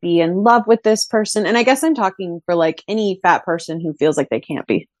have to be in love with this person. And I guess I'm talking for like any fat person who feels like they can't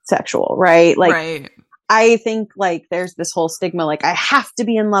be sexual, right? Like, right. I think like there's this whole stigma, like I have to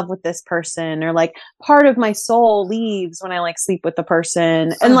be in love with this person, or like part of my soul leaves when I like sleep with the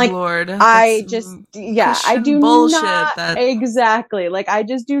person. And like, Lord, I just, I do bullshit not exactly. Like, I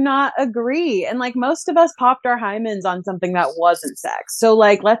just do not agree. And like most of us popped our hymens on something that wasn't sex. So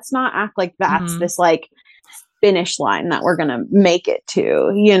like, let's not act like that's this like finish line that we're going to make it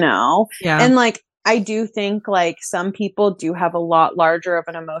to, you know? Yeah. And like, I do think like some people do have a lot larger of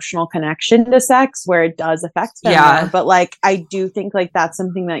an emotional connection to sex where it does affect them more. But like, I do think like that's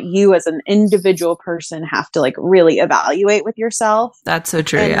something that you as an individual person have to like really evaluate with yourself. That's so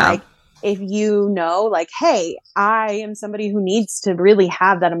true. And like, if you know, like, hey, I am somebody who needs to really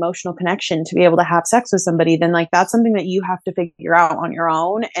have that emotional connection to be able to have sex with somebody, then like that's something that you have to figure out on your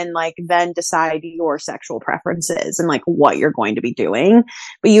own and like then decide your sexual preferences and like what you're going to be doing.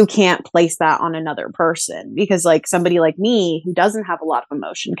 But you can't place that on another person because like somebody like me who doesn't have a lot of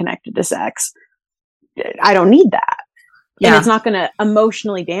emotion connected to sex, I don't need that. And it's not going to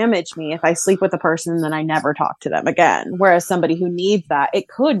emotionally damage me if I sleep with a person and then I never talk to them again. Whereas somebody who needs that, it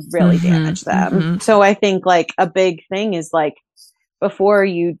could really damage them. So I think like a big thing is like, before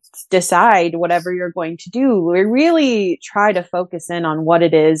you decide whatever you're going to do, we really try to focus in on what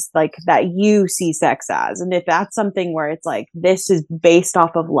it is like that you see sex as. And if that's something where it's like, this is based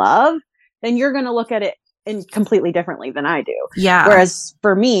off of love, then you're going to look at it completely differently than I do. Yeah. Whereas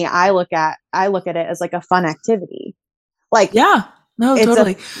for me, I look at it as like a fun activity. Like,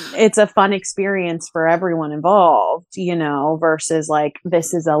 totally. It's a fun experience for everyone involved, you know, versus like,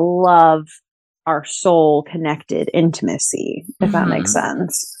 this is a love, our soul connected intimacy, if that makes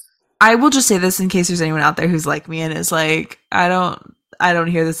sense. I will just say this in case there's anyone out there who's like me and is like, I don't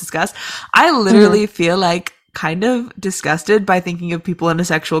hear this discussed. I literally feel like kind of disgusted by thinking of people in a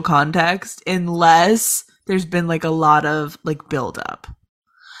sexual context unless there's been like a lot of like build up.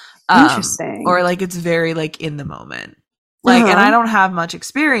 Interesting. Or like it's very like in the moment. Like, and I don't have much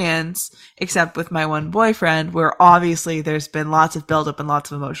experience except with my one boyfriend where obviously there's been lots of buildup and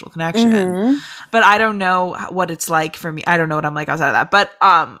lots of emotional connection, but I don't know what it's like for me. I don't know what I'm like outside of that, but,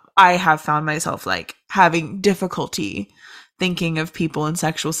 I have found myself like having difficulty thinking of people in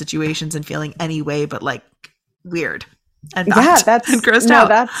sexual situations and feeling any way, but like weird. And that's grossed out.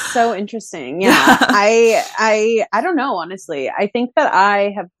 That's so interesting. Yeah. I don't know, honestly. I think that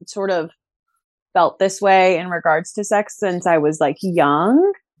I have sort of felt this way in regards to sex since I was like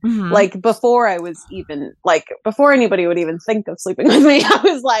young. Like before I was even like, before anybody would even think of sleeping with me, I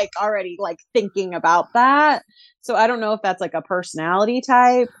was like already like thinking about that. So I don't know if that's like a personality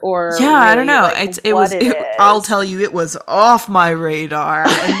type or really, I don't know. Like, I'll tell you, it was off my radar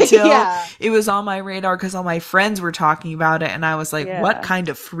until it was on my radar because all my friends were talking about it, and I was like, "What kind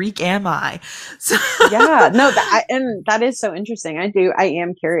of freak am I?" So and that is so interesting. I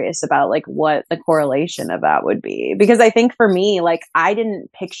am curious about like what the correlation of that would be, because I think for me, like I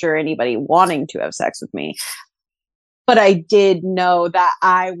didn't picture anybody wanting to have sex with me. but I did know that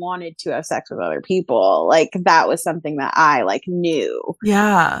I wanted to have sex with other people. Like that was something that I like knew.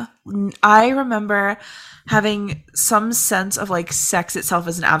 Yeah. I remember having some sense of like sex itself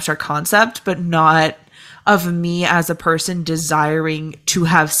as an abstract concept, but not of me as a person desiring to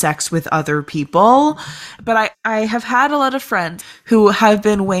have sex with other people. But I have had a lot of friends who have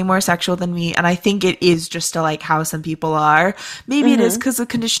been way more sexual than me. And I think it is just to like how some people are. Maybe it is because of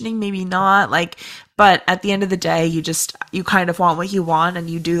conditioning, maybe not. Like, but at the end of the day, you kind of want what you want and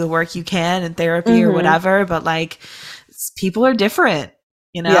you do the work you can in therapy or whatever. But like, people are different,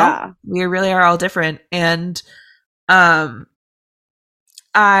 you know? Yeah. We really are all different. And I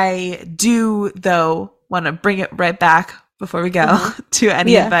do, though, want to bring it right back before we go to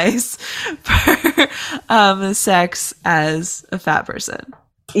any advice for sex as a fat person.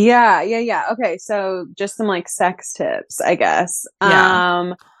 Yeah. Okay, so just some like sex tips, I guess.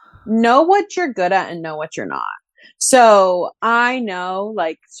 Yeah. Know what you're good at and know what you're not. So I know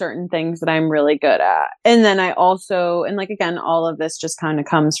like certain things that I'm really good at. And then I also, and like, again, all of this just kind of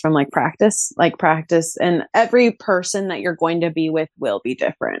comes from like practice, and every person that you're going to be with will be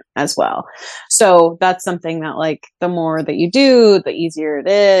different as well. So that's something that like the more that you do, the easier it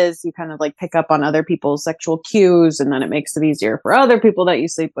is. You kind of like pick up on other people's sexual cues, and then it makes it easier for other people that you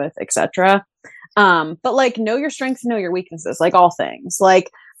sleep with, etc. But like know your strengths, know your weaknesses, like all things.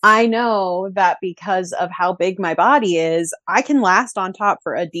 Like I know that because of how big my body is, I can last on top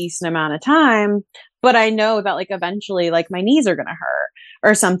for a decent amount of time, but I know that like eventually like my knees are going to hurt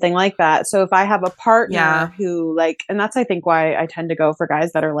or something like that. So if I have a partner who like, and that's I think why I tend to go for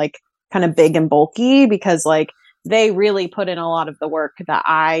guys that are like kind of big and bulky, because like they really put in a lot of the work that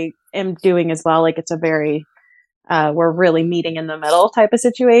I am doing as well. Like it's a very we're really meeting in the middle type of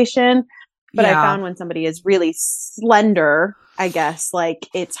situation. But I found when somebody is really slender, I guess, like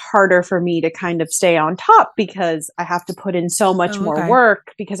it's harder for me to kind of stay on top because I have to put in so much more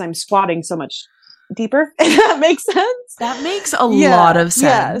work because I'm squatting so much deeper. If that makes sense. That makes a lot of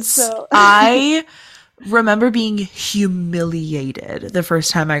sense. Yeah, so I remember being humiliated the first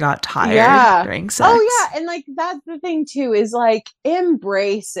time I got tired during sex. Oh yeah, and like that's the thing too, is like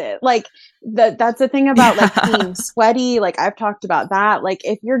embrace it. Like that's the thing about like being sweaty. Like I've talked about that. Like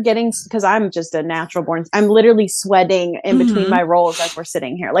if you're getting, because I'm just a natural born, I'm literally sweating in between my rolls as we're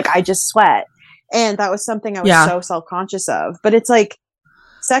sitting here. Like I just sweat, and that was something I was so self-conscious of. But it's like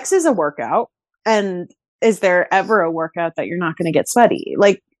sex is a workout, and is there ever a workout that you're not going to get sweaty?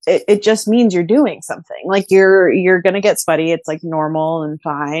 Like it just means you're doing something. Like you're going to get sweaty. It's like normal and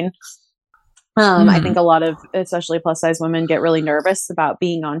fine. I think a lot of, especially plus size women, get really nervous about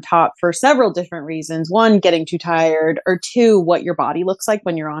being on top for several different reasons. One, getting too tired, or two, what your body looks like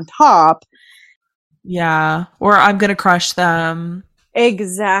when you're on top. Yeah. Or I'm going to crush them.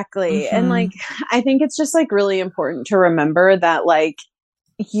 Exactly. And like, I think it's just like really important to remember that like,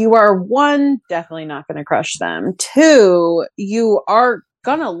 you are one, definitely not going to crush them. Two, you are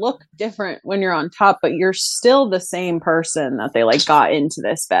gonna look different when you're on top, but you're still the same person that they like got into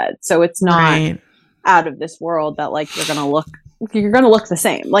this bed. So it's not out of this world that like you're gonna look the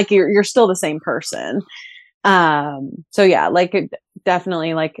same. Like you're still the same person. So yeah, like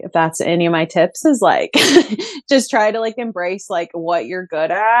definitely, like if that's any of my tips, is like just try to like embrace like what you're good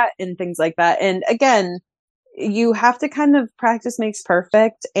at and things like that. And again, you have to kind of practice makes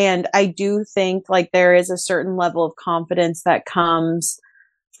perfect. And I do think like there is a certain level of confidence that comes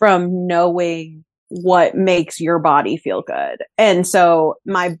from knowing what makes your body feel good. And so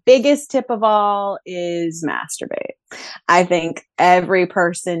my biggest tip of all is masturbate. I think every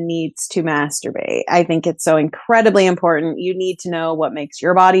person needs to masturbate. I think it's so incredibly important. You need to know what makes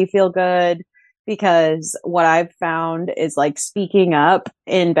your body feel good, because what I've found is like speaking up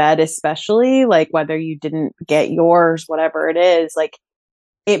in bed, especially like whether you didn't get yours, whatever it is, like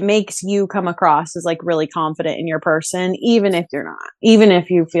it makes you come across as like really confident in your person, even if you're not, even if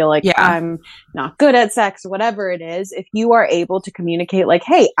you feel like I'm not good at sex, whatever it is. If you are able to communicate like,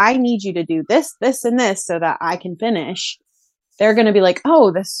 hey, I need you to do this, this, and this so that I can finish, they're going to be like,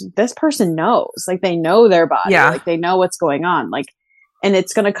 oh, this person knows, like they know their body, like they know what's going on. Like, and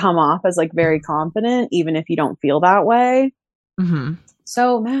it's going to come off as like very confident, even if you don't feel that way.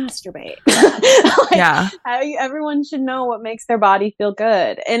 So masturbate. Everyone should know what makes their body feel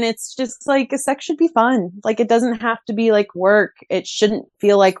good. And it's just like sex should be fun. Like it doesn't have to be like work. It shouldn't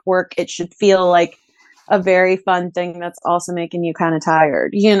feel like work. It should feel like a very fun thing that's also making you kind of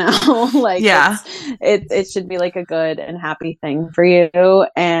tired, you know? Like it should be like a good and happy thing for you.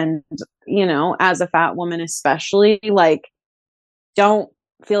 And, you know, as a fat woman especially, like don't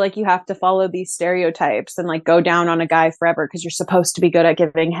feel like you have to follow these stereotypes and like go down on a guy forever because you're supposed to be good at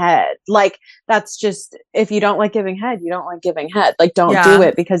giving head. Like, that's just, if you don't like giving head, you don't like giving head. Like, don't do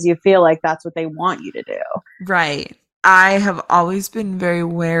it because you feel like that's what they want you to do. Right. I have always been very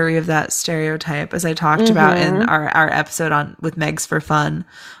wary of that stereotype, as I talked about in our episode with Megs for Fun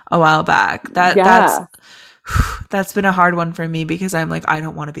a while back. That's been a hard one for me because I'm like, I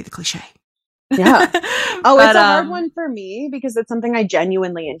don't want to be the cliche. Yeah. Oh, it's a hard one for me because it's something I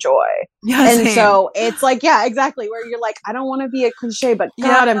genuinely enjoy. Yeah, and same. So it's like, yeah, exactly. Where you're like, I don't want to be a cliche, but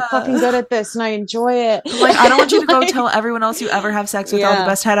God, I'm fucking good at this and I enjoy it. Like, I don't want you to go tell everyone else you ever have sex with. Oh, the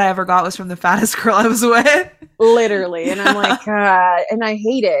best head I ever got was from the fattest girl I was with. Literally. And I'm like, and I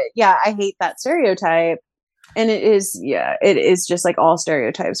hate it. Yeah, I hate that stereotype. And it is just like all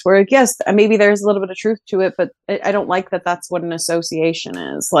stereotypes where, yes, maybe there's a little bit of truth to it, but I don't like that that's what an association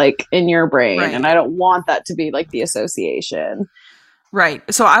is like in your brain. Right. And I don't want that to be like the association. Right.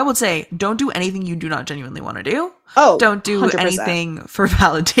 So I would say, don't do anything you do not genuinely want to do. Oh, don't do 100%. anything for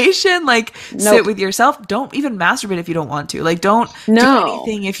validation. Like, sit with yourself. Don't even masturbate if you don't want to. Like, don't do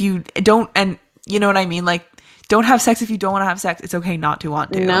anything if you don't. And you know what I mean? Like, don't have sex if you don't want to have sex. It's okay not to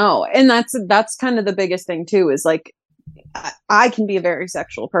want to. No. And that's kind of the biggest thing too, is like, I can be a very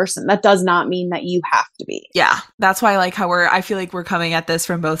sexual person. That does not mean that you have to be. Yeah. That's why I like how I feel like we're coming at this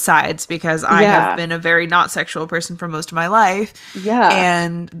from both sides, because I have been a very not sexual person for most of my life. Yeah.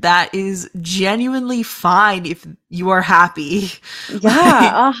 And that is genuinely fine if you are happy.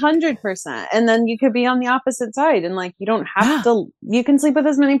 Yeah, 100%. And then you could be on the opposite side and like, you don't have to, you can sleep with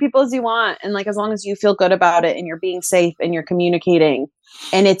as many people as you want. And like, as long as you feel good about it and you're being safe and you're communicating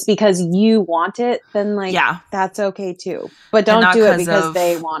and it's because you want it, then like, that's okay too. But don't do it because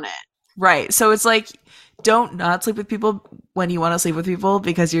they want it. Right. So it's like, don't not sleep with people when you want to sleep with people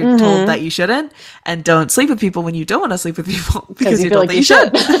because you're told that you shouldn't, and don't sleep with people when you don't want to sleep with people because you're told that you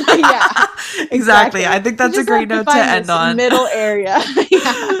should. Yeah, exactly. I think that's a great note to end on. Middle area.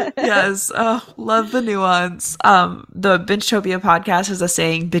 Yes. Oh, love the nuance. The Bingetopia podcast has a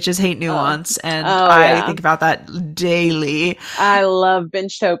saying, bitches hate nuance. And I think about that daily. I love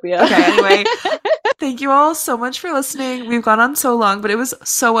Bingetopia. Okay. Anyway. Thank you all so much for listening. We've gone on so long, but it was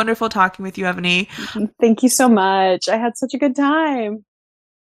so wonderful talking with you, Evany. Thank you so much. I had such a good time.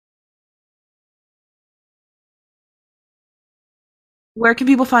 Where can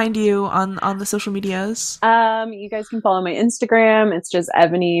people find you on the social medias? You guys can follow my Instagram. It's just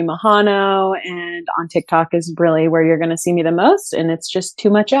Evany Majano, and on TikTok is really where you're going to see me the most. And it's just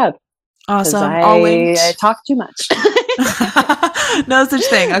Too Much Ev. Awesome. I talk too much. No such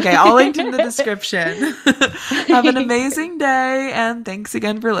thing. Okay, I'll link in the description. Have an amazing day, and thanks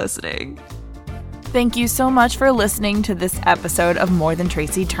again for listening. Thank you so much for listening to this episode of More Than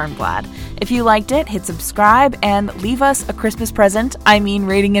Tracy Turnblad. If you liked it, hit subscribe and leave us a Christmas present. I mean,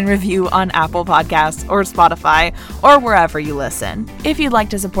 rating and review on Apple Podcasts or Spotify or wherever you listen. If you'd like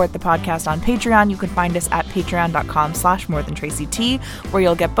to support the podcast on Patreon, you can find us at patreon.com/morethantracyt, where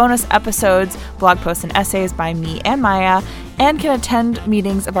you'll get bonus episodes, blog posts, and essays by me and Maya, and can attend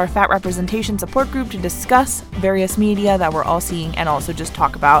meetings of our fat representation support group to discuss various media that we're all seeing and also just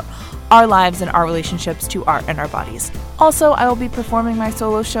talk about our lives and our relationships to art and our bodies. Also, I will be performing my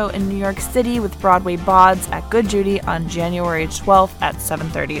solo show in New York City with Broadway Bods at Good Judy on January 12th at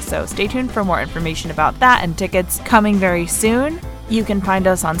 7:30, so stay tuned for more information about that and tickets coming very soon. You can find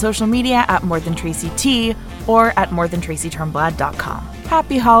us on social media at More Than Tracy T or at morethantracyturnblad.com.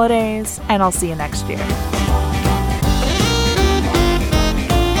 Happy holidays, and I'll see you next year.